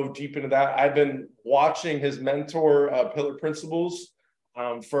really dove deep into that. I've been watching his mentor, Pillar Principles,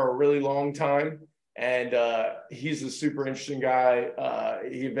 for a really long time. And he's a super interesting guy.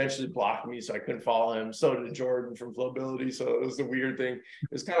 He eventually blocked me, so I couldn't follow him. So did Jordan from Flowability. So it was a weird thing.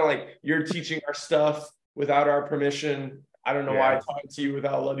 It's kind of like you're teaching our stuff without our permission. I don't know why I talked to you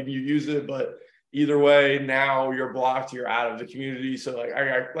without letting you use it, but either way, now you're blocked, you're out of the community. So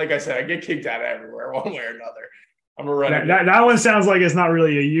like I said, I get kicked out everywhere one way or another. I'm a runner. That one sounds like it's not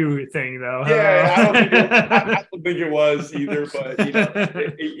really a you thing, though. Yeah, I don't think it was either, but you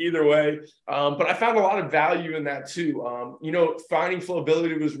know, either way. But I found a lot of value in that too. You know, finding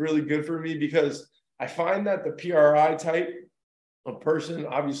flowability was really good for me because I find that the PRI type of person,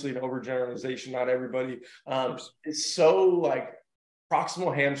 obviously an overgeneralization, not everybody, is so like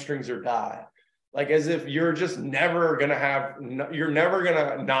proximal hamstrings or die. Like as if you're just never going to have, you're never going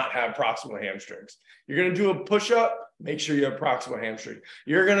to not have proximal hamstrings. You're going to do a push-up, make sure you have proximal hamstring.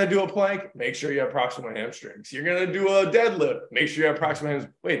 You're going to do a plank, make sure you have proximal hamstrings. You're going to do a deadlift, make sure you have proximal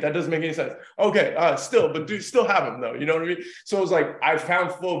hamstrings. Wait, that doesn't make any sense. Okay, still have them though. You know what I mean? So it was like, I found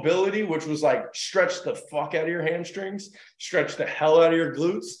flowability, which was like, stretch the fuck out of your hamstrings, stretch the hell out of your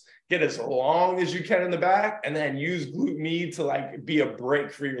glutes, get as long as you can in the back, and then use glute med to like be a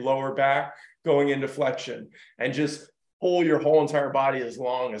brake for your lower back going into flexion, and just pull your whole entire body as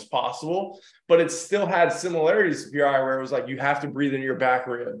long as possible. But it still had similarities to PRI, where it was like, you have to breathe in your back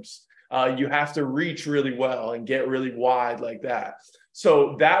ribs. You have to reach really well and get really wide like that.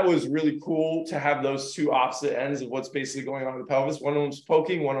 So that was really cool to have those two opposite ends of what's basically going on in the pelvis. One of them's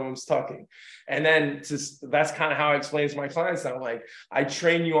poking, one of them's tucking. And then that's kind of how I explain to my clients now, like, I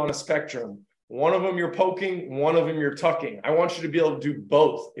train you on a spectrum. One of them you're poking, one of them you're tucking. I want you to be able to do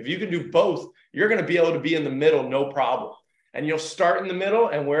both. If you can do both, you're going to be able to be in the middle, no problem. And you'll start in the middle,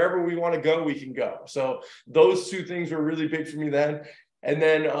 and wherever we want to go, we can go. So those two things were really big for me then. And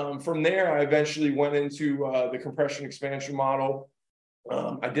then from there, I eventually went into the compression expansion model.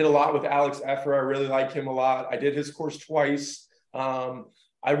 I did a lot with Alex Effer. I really like him a lot. I did his course twice.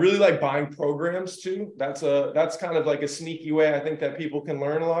 I really like buying programs too. That's kind of like a sneaky way I think that people can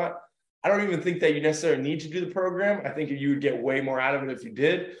learn a lot. I don't even think that you necessarily need to do the program. I think you would get way more out of it if you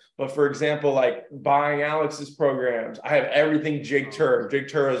did. But for example, like buying Alex's programs, I have everything Jake Turr. Jake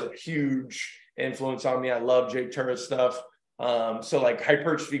Turr is a huge influence on me. I love Jake Turr's stuff. So like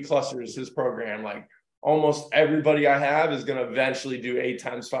hypertrophy clusters, his program, like almost everybody I have is going to eventually do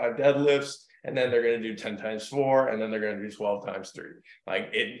 8x5 deadlifts. And then they're going to do 10x4, and then they're going to do 12x3. Like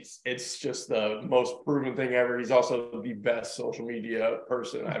it's just the most proven thing ever. He's also the best social media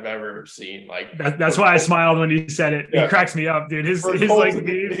person I've ever seen. Like that's why I smiled when you said it. Yeah. It cracks me up, dude. His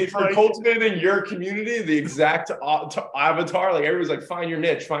cultivating your community, the exact avatar. Like everybody's like, find your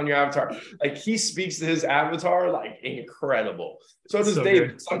niche, find your avatar. Like he speaks to his avatar like incredible. So does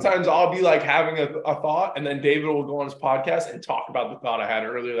David. Good. Sometimes I'll be like having a thought, and then David will go on his podcast and talk about the thought I had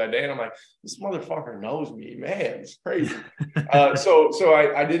earlier that day. And I'm like, this motherfucker knows me, man. It's crazy. So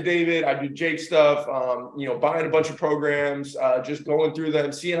I did David, I did Jake stuff, buying a bunch of programs, just going through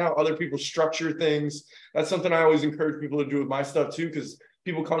them, seeing how other people structure things. That's something I always encourage people to do with my stuff too, because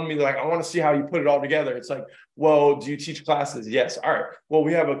people come to me, they're like, I want to see how you put it all together. It's like, well, do you teach classes? Yes. All right. Well,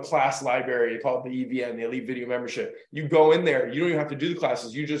 we have a class library called the EVM, the Elite Video Membership. You go in there, you don't even have to do the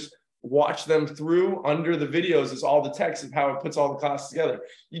classes. You just watch them through. Under the videos is all the text of how it puts all the classes together.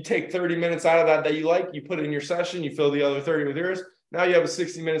 You take 30 minutes out of that you like, you put it in your session, you fill the other 30 with yours. Now you have a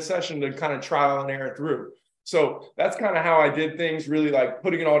 60-minute session to kind of trial and error through. So that's kind of how I did things, really like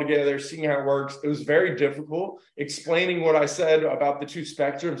putting it all together, seeing how it works. It was very difficult. Explaining what I said about the two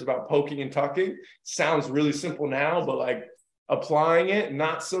spectrums, about poking and tucking, sounds really simple now, but like applying it,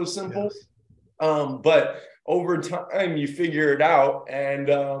 not so simple. Yes. But over time you figure it out. And,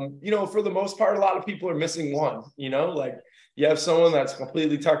 for the most part, a lot of people are missing one, like you have someone that's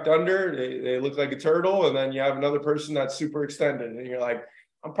completely tucked under, they look like a turtle. And then you have another person that's super extended. And you're like,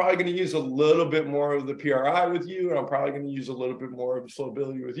 I'm probably going to use a little bit more of the PRI with you. And I'm probably going to use a little bit more of the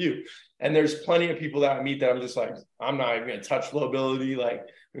flowability with you. And there's plenty of people that I meet that I'm just like, I'm not even going to touch flowability. Like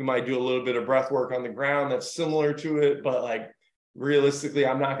we might do a little bit of breath work on the ground that's similar to it, but like realistically,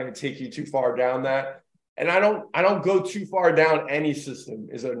 I'm not going to take you too far down that. And I don't go too far down any system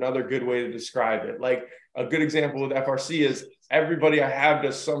is another good way to describe it. Like a good example with FRC is everybody I have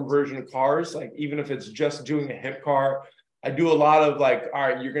does some version of cars. Like even if it's just doing a hip car, I do a lot of like, all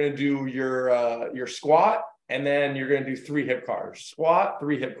right, you're going to do your squat, and then you're going to do 3 hip cars, squat,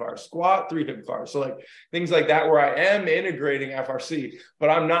 3 hip cars, squat, 3 hip cars. So like things like that, where I am integrating FRC, but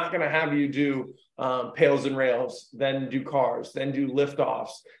I'm not going to have you do pails and rails, then do cars, then do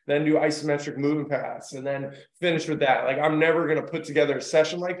liftoffs, then do isometric movement paths, and then finish with that. Like I'm never going to put together a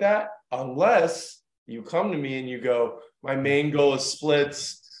session like that unless you come to me and you go, my main goal is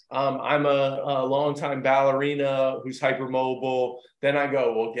splits. I'm a longtime ballerina who's hypermobile. Then I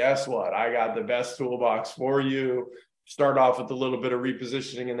go, well, guess what? I got the best toolbox for you. Start off with a little bit of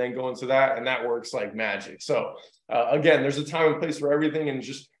repositioning and then go into that. And that works like magic. So again, there's a time and place for everything, and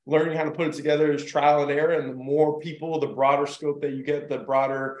just learning how to put it together is trial and error. And the more people, the broader scope that you get, the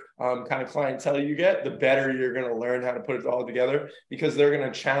broader kind of clientele you get, the better you're going to learn how to put it all together, because they're going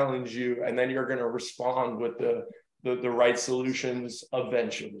to challenge you, and then you're going to respond with the right solutions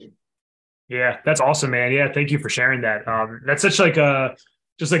eventually. Yeah, that's awesome, man. Yeah, thank you for sharing that. That's such like a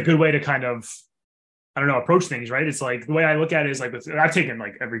just a good way to kind of, I don't know, approach things, right? It's like the way I look at it is like I've taken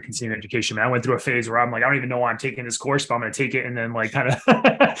like every continuing education, man. I went through a phase where I'm like, I don't even know why I'm taking this course, but I'm going to take it and then like kind of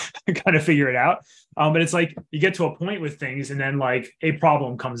kind of figure it out. But it's like you get to a point with things, and then like a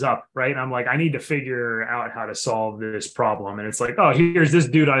problem comes up, right? And I'm like, I need to figure out how to solve this problem. And it's like, oh, here's this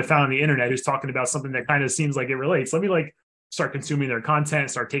dude I found on the internet who's talking about something that kind of seems like it relates. Let me like start consuming their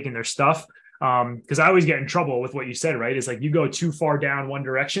content, start taking their stuff. Because I always get in trouble with what you said, right? It's like you go too far down one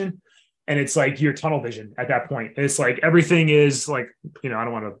direction, and it's like you're tunnel vision at that point. It's like everything is like, I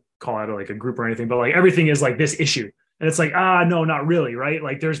don't want to call out like a group or anything, but like everything is like this issue. And it's like, no, not really, right?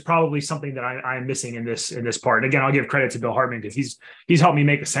 Like there's probably something that I'm missing in this part. And again, I'll give credit to Bill Hartman, because he's helped me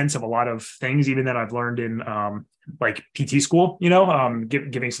make a sense of a lot of things, even that I've learned in like PT school,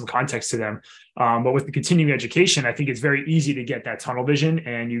 giving some context to them. But with the continuing education, I think it's very easy to get that tunnel vision,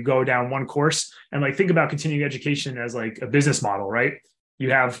 and you go down one course, and like think about continuing education as like a business model, right?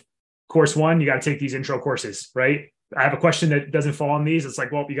 You have course 1, you got to take these intro courses, right? I have a question that doesn't fall on these. It's like,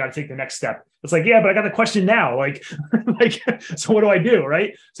 well, you got to take the next step. It's like, yeah, but I got the question now. Like, so what do I do?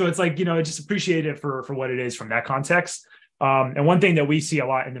 Right. So it's like, just appreciate it for what it is from that context. And one thing that we see a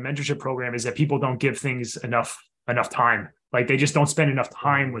lot in the mentorship program is that people don't give things enough time. Like they just don't spend enough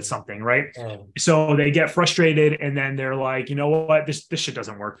time with something. Right. So they get frustrated, and then they're like, you know what, this shit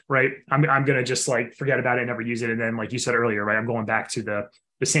doesn't work. Right. I'm going to just like forget about it and never use it. And then like you said earlier, right, I'm going back to the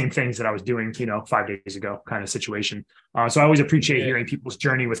same things that I was doing, 5 days ago kind of situation. So I always appreciate hearing people's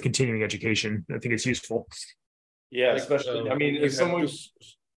journey with continuing education. I think it's useful. Yeah, especially, if someone,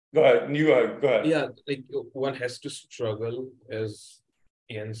 go ahead, go ahead. Yeah, like one has to struggle, as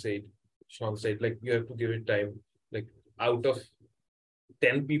Sean said, like you have to give it time. Like out of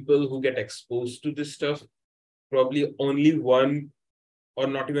 10 people who get exposed to this stuff, probably only one, or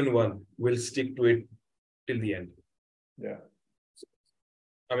not even one, will stick to it till the end. Yeah.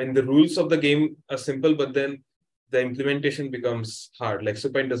 The rules of the game are simple, but then the implementation becomes hard. Like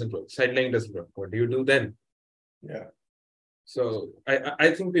supine doesn't work, sideline doesn't work. What do you do then? Yeah. So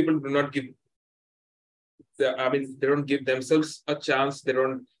I think people do not give they don't give themselves a chance.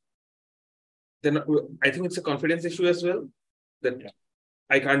 They're not, I think it's a confidence issue as well, that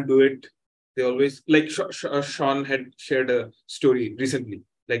I can't do it. They always, like Sean had shared a story recently.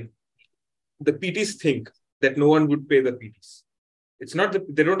 Like the PTs think that no one would pay the PTs. It's not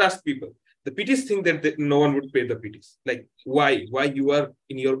that they don't ask people. The PTs think that no one would pay the PTs. Like why? Why you are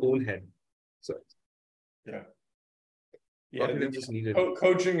in your own head? So confidence is needed.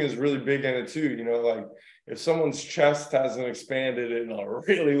 Coaching is really big in it too. Like if someone's chest hasn't expanded in a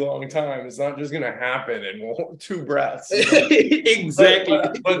really long time, it's not just going to happen in 2 breaths. Exactly.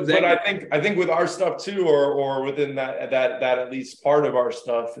 But I think with our stuff too, or within that at least part of our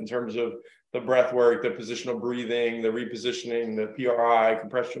stuff in terms of the breath work, the positional breathing, the repositioning, the PRI,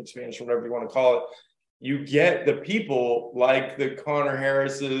 compression expansion, whatever you want to call it, you get the people like the Connor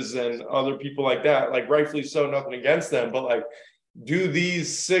Harrises and other people like that, like rightfully so, nothing against them, but like do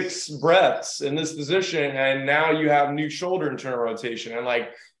these 6 breaths in this position, and now you have new shoulder internal rotation, and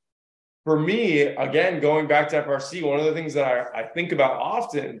like for me, again, going back to FRC, one of the things that I think about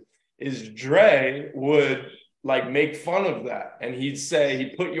often is Dre would like make fun of that. And he'd say,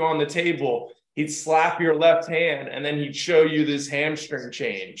 he'd put you on the table, he'd slap your left hand, and then he'd show you this hamstring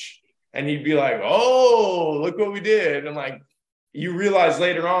change. And he'd be like, oh, look what we did. And like, you realize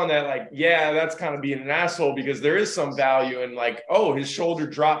later on that like, yeah, that's kind of being an asshole, because there is some value in like, oh, his shoulder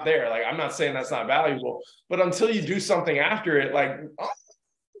dropped there. Like, I'm not saying that's not valuable, but until you do something after it, like, oh,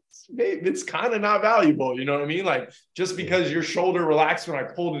 it's kind of not valuable. You know what I mean? Like, just because your shoulder relaxed when I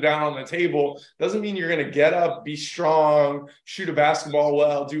pulled it down on the table doesn't mean you're going to get up, be strong, shoot a basketball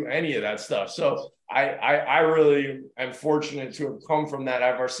well, do any of that stuff. So I really am fortunate to have come from that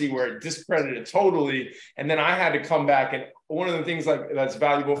FRC where it discredited totally. And then I had to come back. And one of the things like that's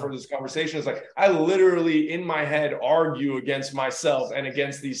valuable for this conversation is like, I literally in my head argue against myself and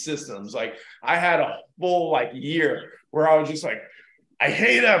against these systems. Like, I had a full like year where I was just like, I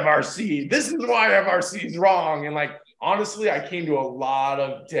hate FRC. This is why FRC is wrong. And like, honestly, I came to a lot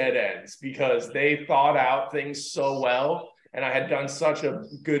of dead ends because they thought out things so well. And I had done such a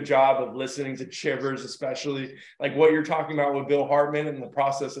good job of listening to Chivers, especially like what you're talking about with Bill Hartman and the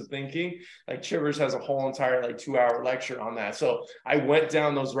process of thinking. Like, Chivers has a whole entire like 2-hour lecture on that. So I went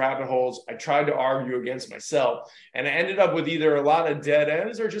down those rabbit holes. I tried to argue against myself, and I ended up with either a lot of dead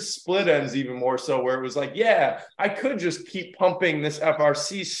ends or just split ends, even more so, where it was like, yeah, I could just keep pumping this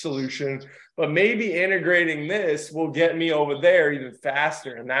FRC solution, but maybe integrating this will get me over there even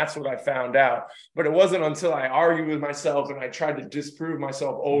faster. And that's what I found out. But it wasn't until I argued with myself and I tried to disprove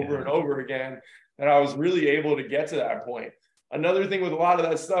myself over and over again that I was really able to get to that point. Another thing with a lot of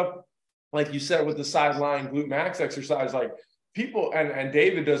that stuff, like you said, with the sideline glute max exercise, like people, and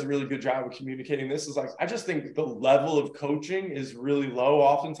David does a really good job of communicating this, is like, I just think the level of coaching is really low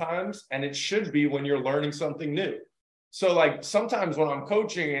oftentimes, and it should be when you're learning something new. So like sometimes when I'm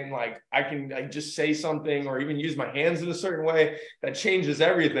coaching and like I can like just say something or even use my hands in a certain way that changes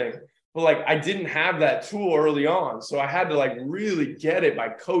everything. But like I didn't have that tool early on. So I had to like really get it by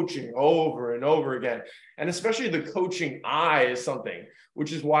coaching over and over again. And especially the coaching eye is something,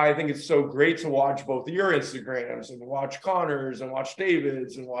 which is why I think it's so great to watch both your Instagrams and watch Connor's and watch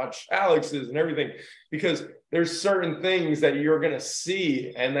David's and watch Alex's and everything, because there's certain things that you're going to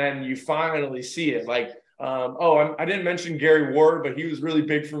see and then you finally see it. Like, I didn't mention Gary Ward, but he was really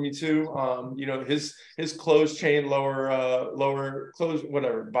big for me too. You know, his closed chain lower close,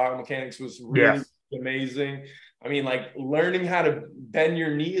 whatever, biomechanics was really amazing. I mean, like learning how to bend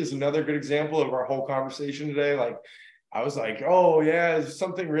your knee is another good example of our whole conversation today. Like, I was like, oh yeah, is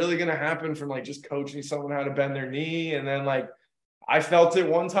something really going to happen from like just coaching someone how to bend their knee? And then like, I felt it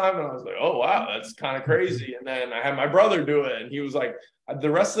one time and I was like, oh, wow, that's kind of crazy. And then I had my brother do it. And he was like, the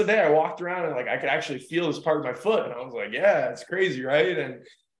rest of the day I walked around and like, I could actually feel this part of my foot. And I was like, yeah, it's crazy. Right. And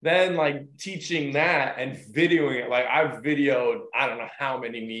then like teaching that and videoing it, like I've videoed, I don't know how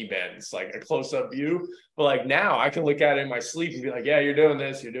many knee bends, like a close up view, but like now I can look at it in my sleep and be like, yeah, you're doing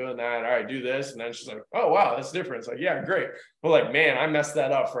this, you're doing that. All right, do this. And then she's like, oh, wow, that's different. It's like, yeah, great. But like, man, I messed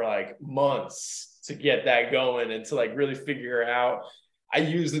that up for like months to get that going and to like really figure out. I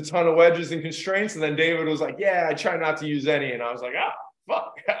used a ton of wedges and constraints. And then David was like, yeah, I try not to use any. And I was like,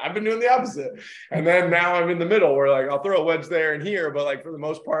 fuck, I've been doing the opposite. And then now I'm in the middle where like, I'll throw a wedge there and here, but like for the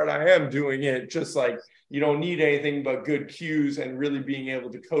most part, I am doing it just like, you don't need anything but good cues and really being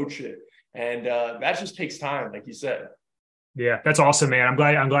able to coach it. And that just takes time, like you said. Yeah, that's awesome, man.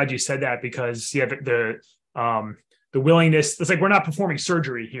 I'm glad you said that, because the willingness, it's like, we're not performing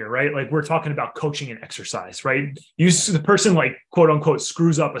surgery here, right? Like we're talking about coaching and exercise, right? The person like quote unquote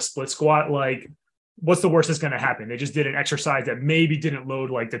screws up a split squat. Like, what's the worst that's going to happen? They just did an exercise that maybe didn't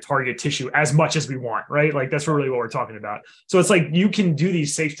load like the target tissue as much as we want, right? Like that's really what we're talking about. So it's like, you can do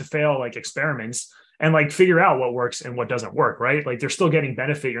these safe to fail like experiments and like figure out what works and what doesn't work, right? Like they're still getting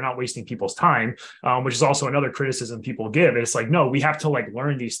benefit. You're not wasting people's time, which is also another criticism people give. It's like, no, we have to like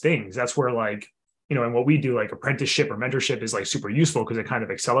learn these things. That's where like, you know, and what we do, like apprenticeship or mentorship, is like super useful because it kind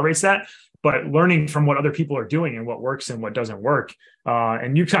of accelerates that. But learning from what other people are doing and what works and what doesn't work.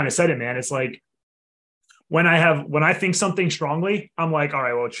 And you kind of said it, man. It's like when I think something strongly, I'm like, all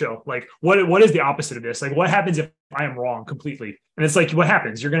right, well, chill. Like, what is the opposite of this? Like, what happens if I am wrong completely? And it's like, what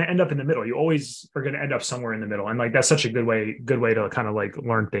happens? You're going to end up in the middle. You always are going to end up somewhere in the middle. And like, that's such a good way to kind of like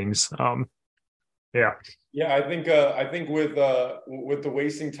learn things. Yeah. Yeah. I think with the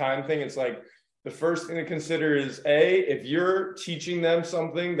wasting time thing, it's like, the first thing to consider is if you're teaching them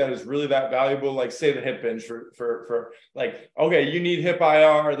something that is really that valuable, like say the hip hinge for like, okay, you need hip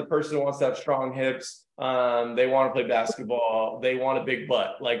IR. The person wants to have strong hips. They want to play basketball. They want a big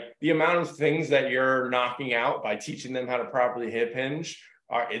butt. Like the amount of things that you're knocking out by teaching them how to properly hip hinge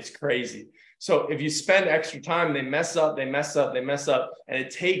it's crazy. So if you spend extra time, they mess up, and it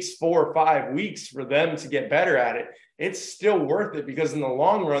takes 4 or 5 weeks for them to get better at it. It's still worth it, because in the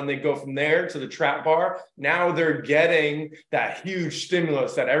long run, they go from there to the trap bar. Now they're getting that huge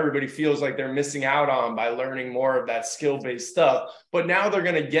stimulus that everybody feels like they're missing out on by learning more of that skill-based stuff. But now they're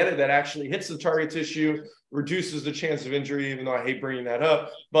going to get it that actually hits the target tissue, reduces the chance of injury, even though I hate bringing that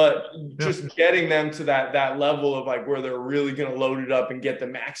up, but just getting them to that level of like where they're really going to load it up and get the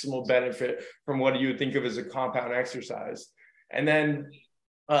maximal benefit from what you would think of as a compound exercise. And then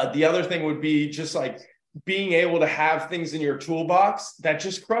the other thing would be just like being able to have things in your toolbox that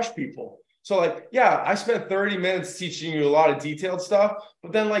just crush people. So like, yeah, I spent 30 minutes teaching you a lot of detailed stuff,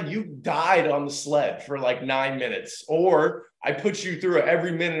 but then like you died on the sled for like 9 minutes, or I put you through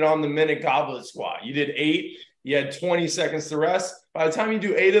every minute on the minute goblet squat. You did 8, you had 20 seconds to rest. By the time you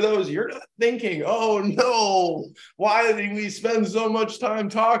do 8 of those, you're not thinking, oh no, why did we spend so much time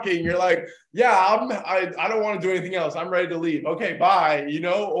talking? You're like, yeah, I don't want to do anything else. I'm ready to leave. Okay, bye,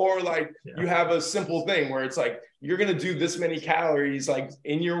 or like you have a simple thing where it's like, you're going to do this many calories like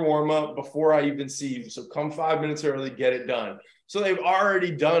in your warm up before I even see you. So come 5 minutes early, get it done. So they've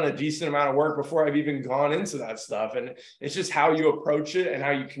already done a decent amount of work before I've even gone into that stuff. And it's just how you approach it and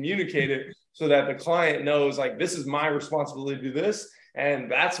how you communicate it so that the client knows like, this is my responsibility to do this.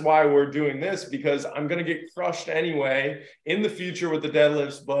 And that's why we're doing this, because I'm going to get crushed anyway in the future with the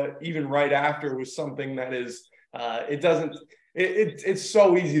deadlifts, but even right after with something that is, it's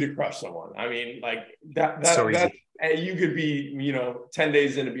so easy to crush someone. I mean, like that you could be, 10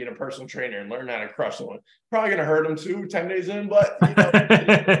 days into being a personal trainer and learn how to crush someone. Probably going to hurt them too, 10 days in, but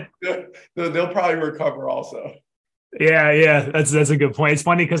they'll probably recover also. Yeah, that's a good point. It's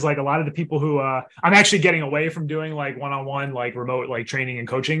funny because like a lot of the people who I'm actually getting away from doing like one-on-one, like remote, like training and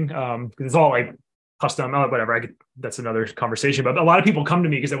coaching, because it's all like custom, whatever. That's another conversation. But a lot of people come to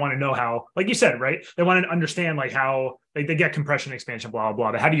me because they want to know how, like you said, right? They want to understand like how like they get compression, expansion, blah, blah,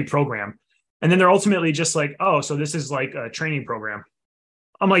 blah. But how do you program? And then they're ultimately just like, oh, so this is like a training program.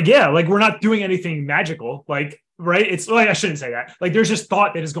 I'm like, yeah, like we're not doing anything magical. Like, right. It's like, I shouldn't say that. Like there's just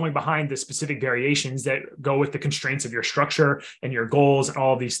thought that is going behind the specific variations that go with the constraints of your structure and your goals and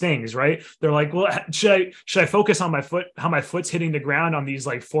all of these things. Right. They're like, well, should I focus on my foot, how my foot's hitting the ground on these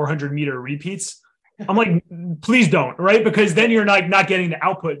like 400-meter repeats? I'm like, please don't. Right. Because then you're not getting the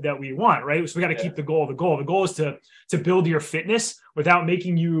output that we want. Right. So we got to keep the goal. The goal is to build your fitness without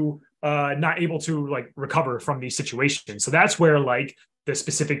making you not able to like recover from these situations. So that's where like the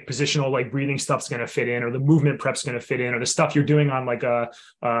specific positional like breathing stuff's going to fit in, or the movement prep's going to fit in, or the stuff you're doing on like I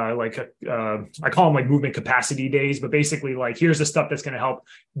call them like movement capacity days, but basically like here's the stuff that's going to help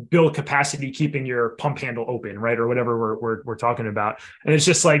build capacity, keeping your pump handle open, right, or whatever we're talking about. And it's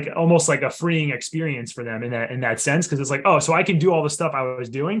just like almost like a freeing experience for them in that sense, because it's like, oh, so I can do all the stuff I was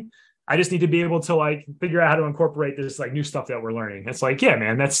doing. I just need to be able to like figure out how to incorporate this like new stuff that we're learning. It's like, yeah,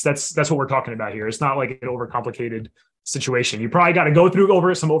 man, that's what we're talking about here. It's not like an overcomplicated situation. You probably got to go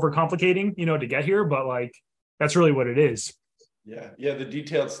through some overcomplicating, to get here, but like, that's really what it is. Yeah. The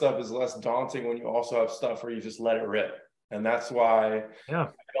detailed stuff is less daunting when you also have stuff where you just let it rip. And that's why I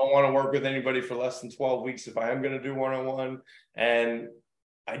don't want to work with anybody for less than 12 weeks if I am going to do one-on-one. And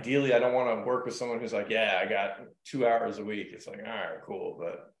ideally, I don't want to work with someone who's like, yeah, I got 2 hours a week. It's like, all right, cool.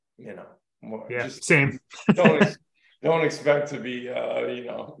 But just same. don't expect to be,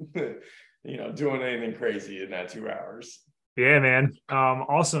 doing anything crazy in that 2 hours. Yeah, man.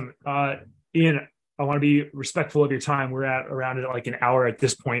 Awesome. Ian, I want to be respectful of your time. We're at around like an hour at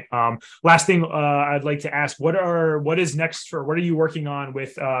this point. Last thing I'd like to ask, what is next what are you working on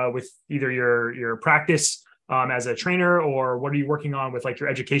with either your practice as a trainer, or what are you working on with like your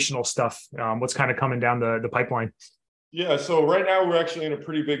educational stuff? What's kind of coming down the pipeline? Yeah, so right now we're actually in a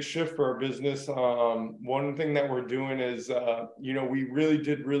pretty big shift for our business. One thing that we're doing is, we really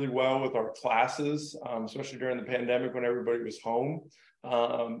did really well with our classes, especially during the pandemic when everybody was home.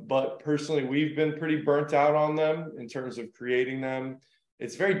 But personally, we've been pretty burnt out on them in terms of creating them.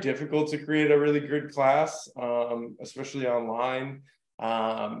 It's very difficult to create a really good class, especially online,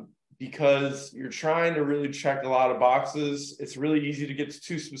 because you're trying to really check a lot of boxes. It's really easy to get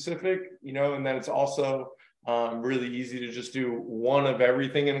too specific, and then it's also really easy to just do one of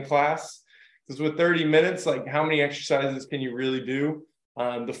everything in class, because with 30 minutes, like how many exercises can you really do?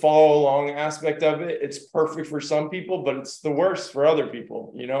 The follow along aspect of it, it's perfect for some people, but it's the worst for other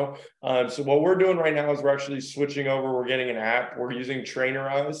people, so what we're doing right now is we're actually switching over. We're getting an app. We're using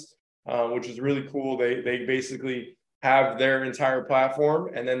Trainerize, which is really cool. They basically have their entire platform,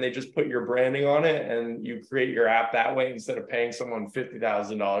 and then they just put your branding on it, and you create your app that way instead of paying someone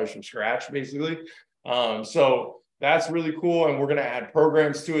 $50,000 from scratch, basically. So that's really cool. And we're going to add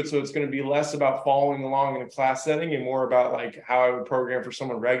programs to it. So it's going to be less about following along in a class setting and more about like how I would program for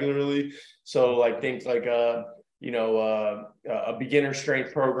someone regularly. So like things like a beginner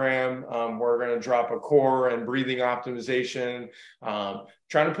strength program. We're going to drop a core and breathing optimization,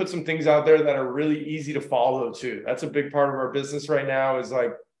 trying to put some things out there that are really easy to follow too. That's a big part of our business right now, is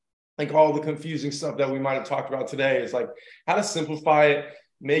like all the confusing stuff that we might have talked about today, is like how to simplify it,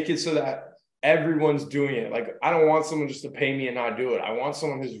 make it so that everyone's doing it. Like, I don't want someone just to pay me and not do it. I want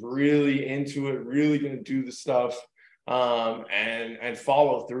someone who's really into it, really going to do the stuff, and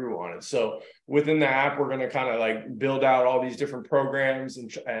follow through on it. So within the app, we're going to kind of like build out all these different programs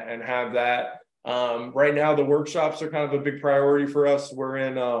and have that. Right now, the workshops are kind of a big priority for us.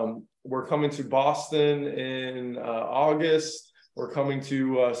 We're coming to Boston in August. We're coming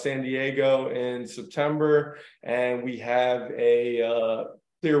to San Diego in September, and we have a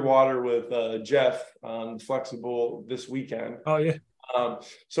Clearwater with Jeff on Flexible this weekend. Oh yeah.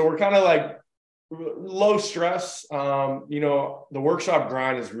 So we're kind of like low stress. The workshop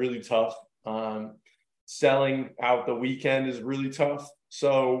grind is really tough. Selling out the weekend is really tough.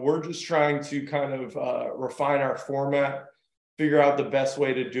 So we're just trying to kind of refine our format, figure out the best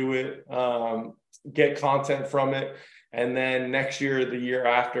way to do it, get content from it. And then next year, the year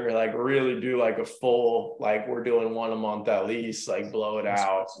after, like really do like a full, like we're doing one a month at least, like blow it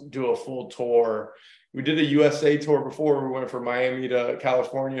out, do a full tour. We did a USA tour before. We went from Miami to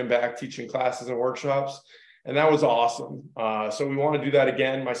California and back, teaching classes and workshops. And that was awesome. So we want to do that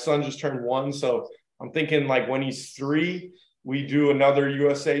again. My son just turned 1. So I'm thinking like when he's 3, we do another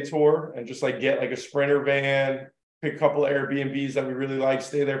USA tour and just like get like a Sprinter van, pick a couple of Airbnbs that we really like,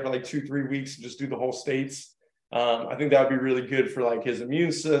 stay there for like 2-3 weeks and just do the whole States. I think that would be really good for like his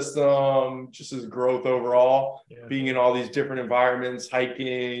immune system, just his growth overall, being in all these different environments,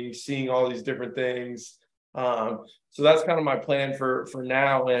 hiking, seeing all these different things. So that's kind of my plan for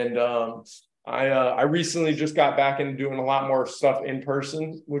now. And I recently just got back into doing a lot more stuff in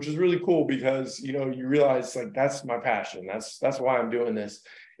person, which is really cool because, you realize like that's my passion. That's why I'm doing this.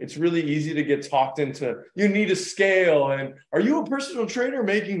 It's really easy to get talked into, you need a scale. And are you a personal trainer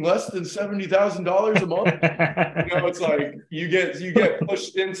making less than $70,000 a month? It's like you get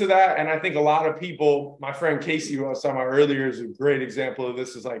pushed into that. And I think a lot of people, my friend Casey, who I was talking about earlier, is a great example of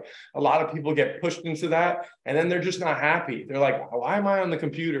this, is like a lot of people get pushed into that and then they're just not happy. They're like, why am I on the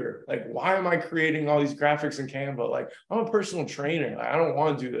computer? Like, why am I creating all these graphics in Canva? Like, I'm a personal trainer. Like, I don't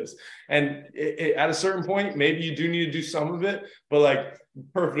want to do this. And at a certain point, maybe you do need to do some of it, but like,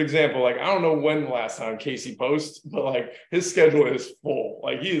 perfect example, like I don't know when the last time Casey posts, but like his schedule is full.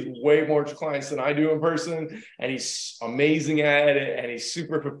 Like he has way more clients than I do in person, and he's amazing at it, and he's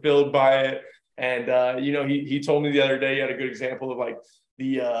super fulfilled by it. And he told me the other day, he had a good example of like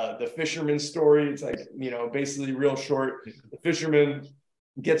the fisherman story. It's like, basically real short. The fisherman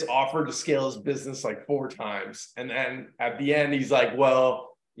gets offered to scale his business like 4 times, and then at the end he's like, well,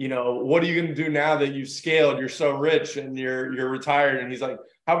 what are you going to do now that you've scaled? You're so rich and you're retired. And he's like,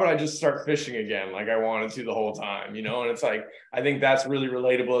 how about I just start fishing again? Like I wanted to the whole time, and it's like, I think that's really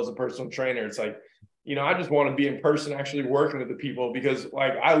relatable as a personal trainer. It's like, I just want to be in person, actually working with the people, because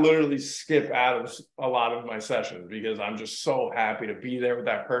like I literally skip out of a lot of my sessions because I'm just so happy to be there with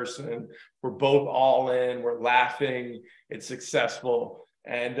that person. We're both all in, we're laughing, it's successful.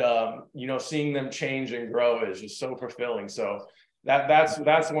 And, seeing them change and grow is just so fulfilling. So that's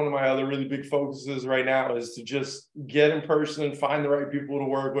one of my other really big focuses right now, is to just get in person, find the right people to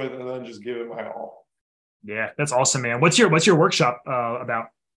work with, and then just give it my all. Yeah, that's awesome, man. What's your workshop about?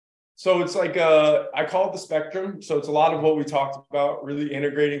 So it's like I call it the spectrum. So it's a lot of what we talked about, really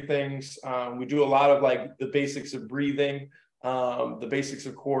integrating things. We do a lot of like the basics of breathing, the basics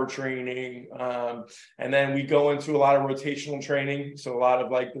of core training, and then we go into a lot of rotational training. So a lot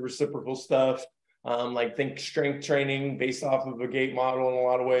of like the reciprocal stuff. Like think strength training based off of a gait model in a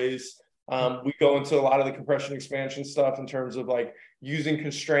lot of ways. We go into a lot of the compression expansion stuff in terms of like using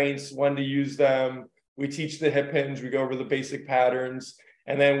constraints, when to use them. We teach the hip hinge, we go over the basic patterns,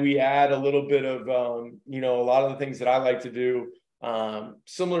 and then we add a little bit of, a lot of the things that I like to do,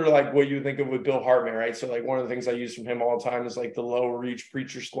 similar to like what you would think of with Bill Hartman, right? So like one of the things I use from him all the time is like the low reach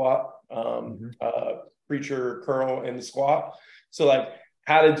preacher squat, preacher curl in the squat. So like,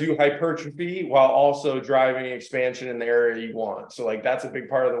 how to do hypertrophy while also driving expansion in the area you want. So like that's a big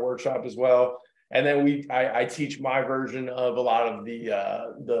part of the workshop as well. And then I teach my version of a lot of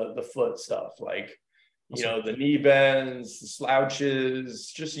the foot stuff, like the knee bends, the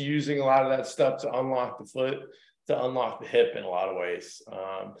slouches, just using a lot of that stuff to unlock the foot, to unlock the hip in a lot of ways.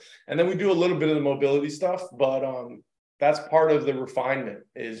 And then we do a little bit of the mobility stuff, but that's part of the refinement.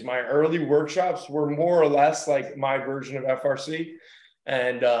 Is my early workshops were more or less like my version of FRC.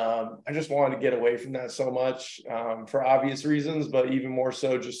 And I just wanted to get away from that so much for obvious reasons, but even more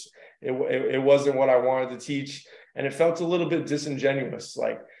so just it wasn't what I wanted to teach. And it felt a little bit disingenuous,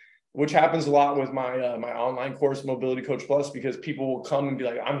 like, which happens a lot with my my online course, Mobility Coach Plus, because people will come and be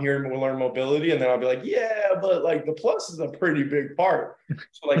like, I'm here to learn mobility. And then I'll be like, yeah, but like the plus is a pretty big part.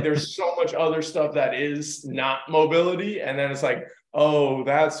 So like there's so much other stuff that is not mobility. And then it's like, oh,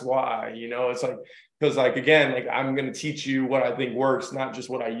 that's why, you know, it's like, because like, again, like I'm going to teach you what I think works, not just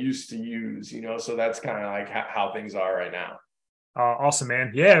what I used to use, you know? So that's kind of like how things are right now. Awesome,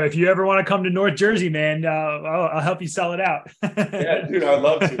 man. Yeah. If you ever want to come to North Jersey, man, I'll help you sell it out. Yeah, dude, I'd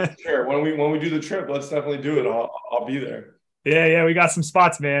love to. Sure. When we do the trip, let's definitely do it. I'll be there. Yeah. We got some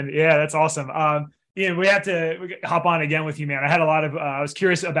spots, man. Yeah, that's awesome. Ian, we have to hop on again with you, man. I had a lot of, I was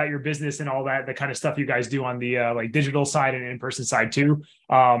curious about your business and all that, the kind of stuff you guys do on the like digital side and in-person side too.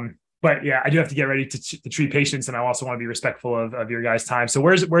 But yeah, I do have to get ready to treat patients, and I also want to be respectful of your guys' time. So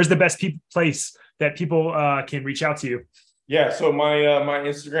where's the best place that people can reach out to you? Yeah, so my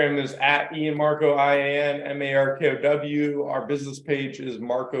Instagram is at Ian Markow, IAN MARKOW. Our business page is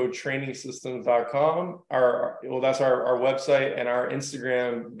markowtrainingsystems.com. That's our website, and our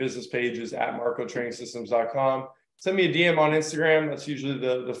Instagram business page is at markowtrainingsystems.com. Send me a DM on Instagram. That's usually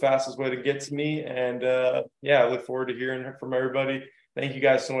the fastest way to get to me. And yeah, I look forward to hearing from everybody. Thank you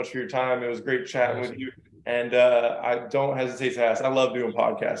guys so much for your time. It was great chatting with you. And I don't hesitate to ask. I love doing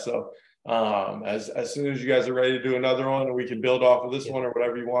podcasts. So as soon as you guys are ready to do another one, and we can build off of this one or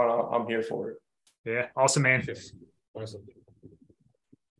whatever you want, I'm here for it. Yeah. Awesome, man. Awesome.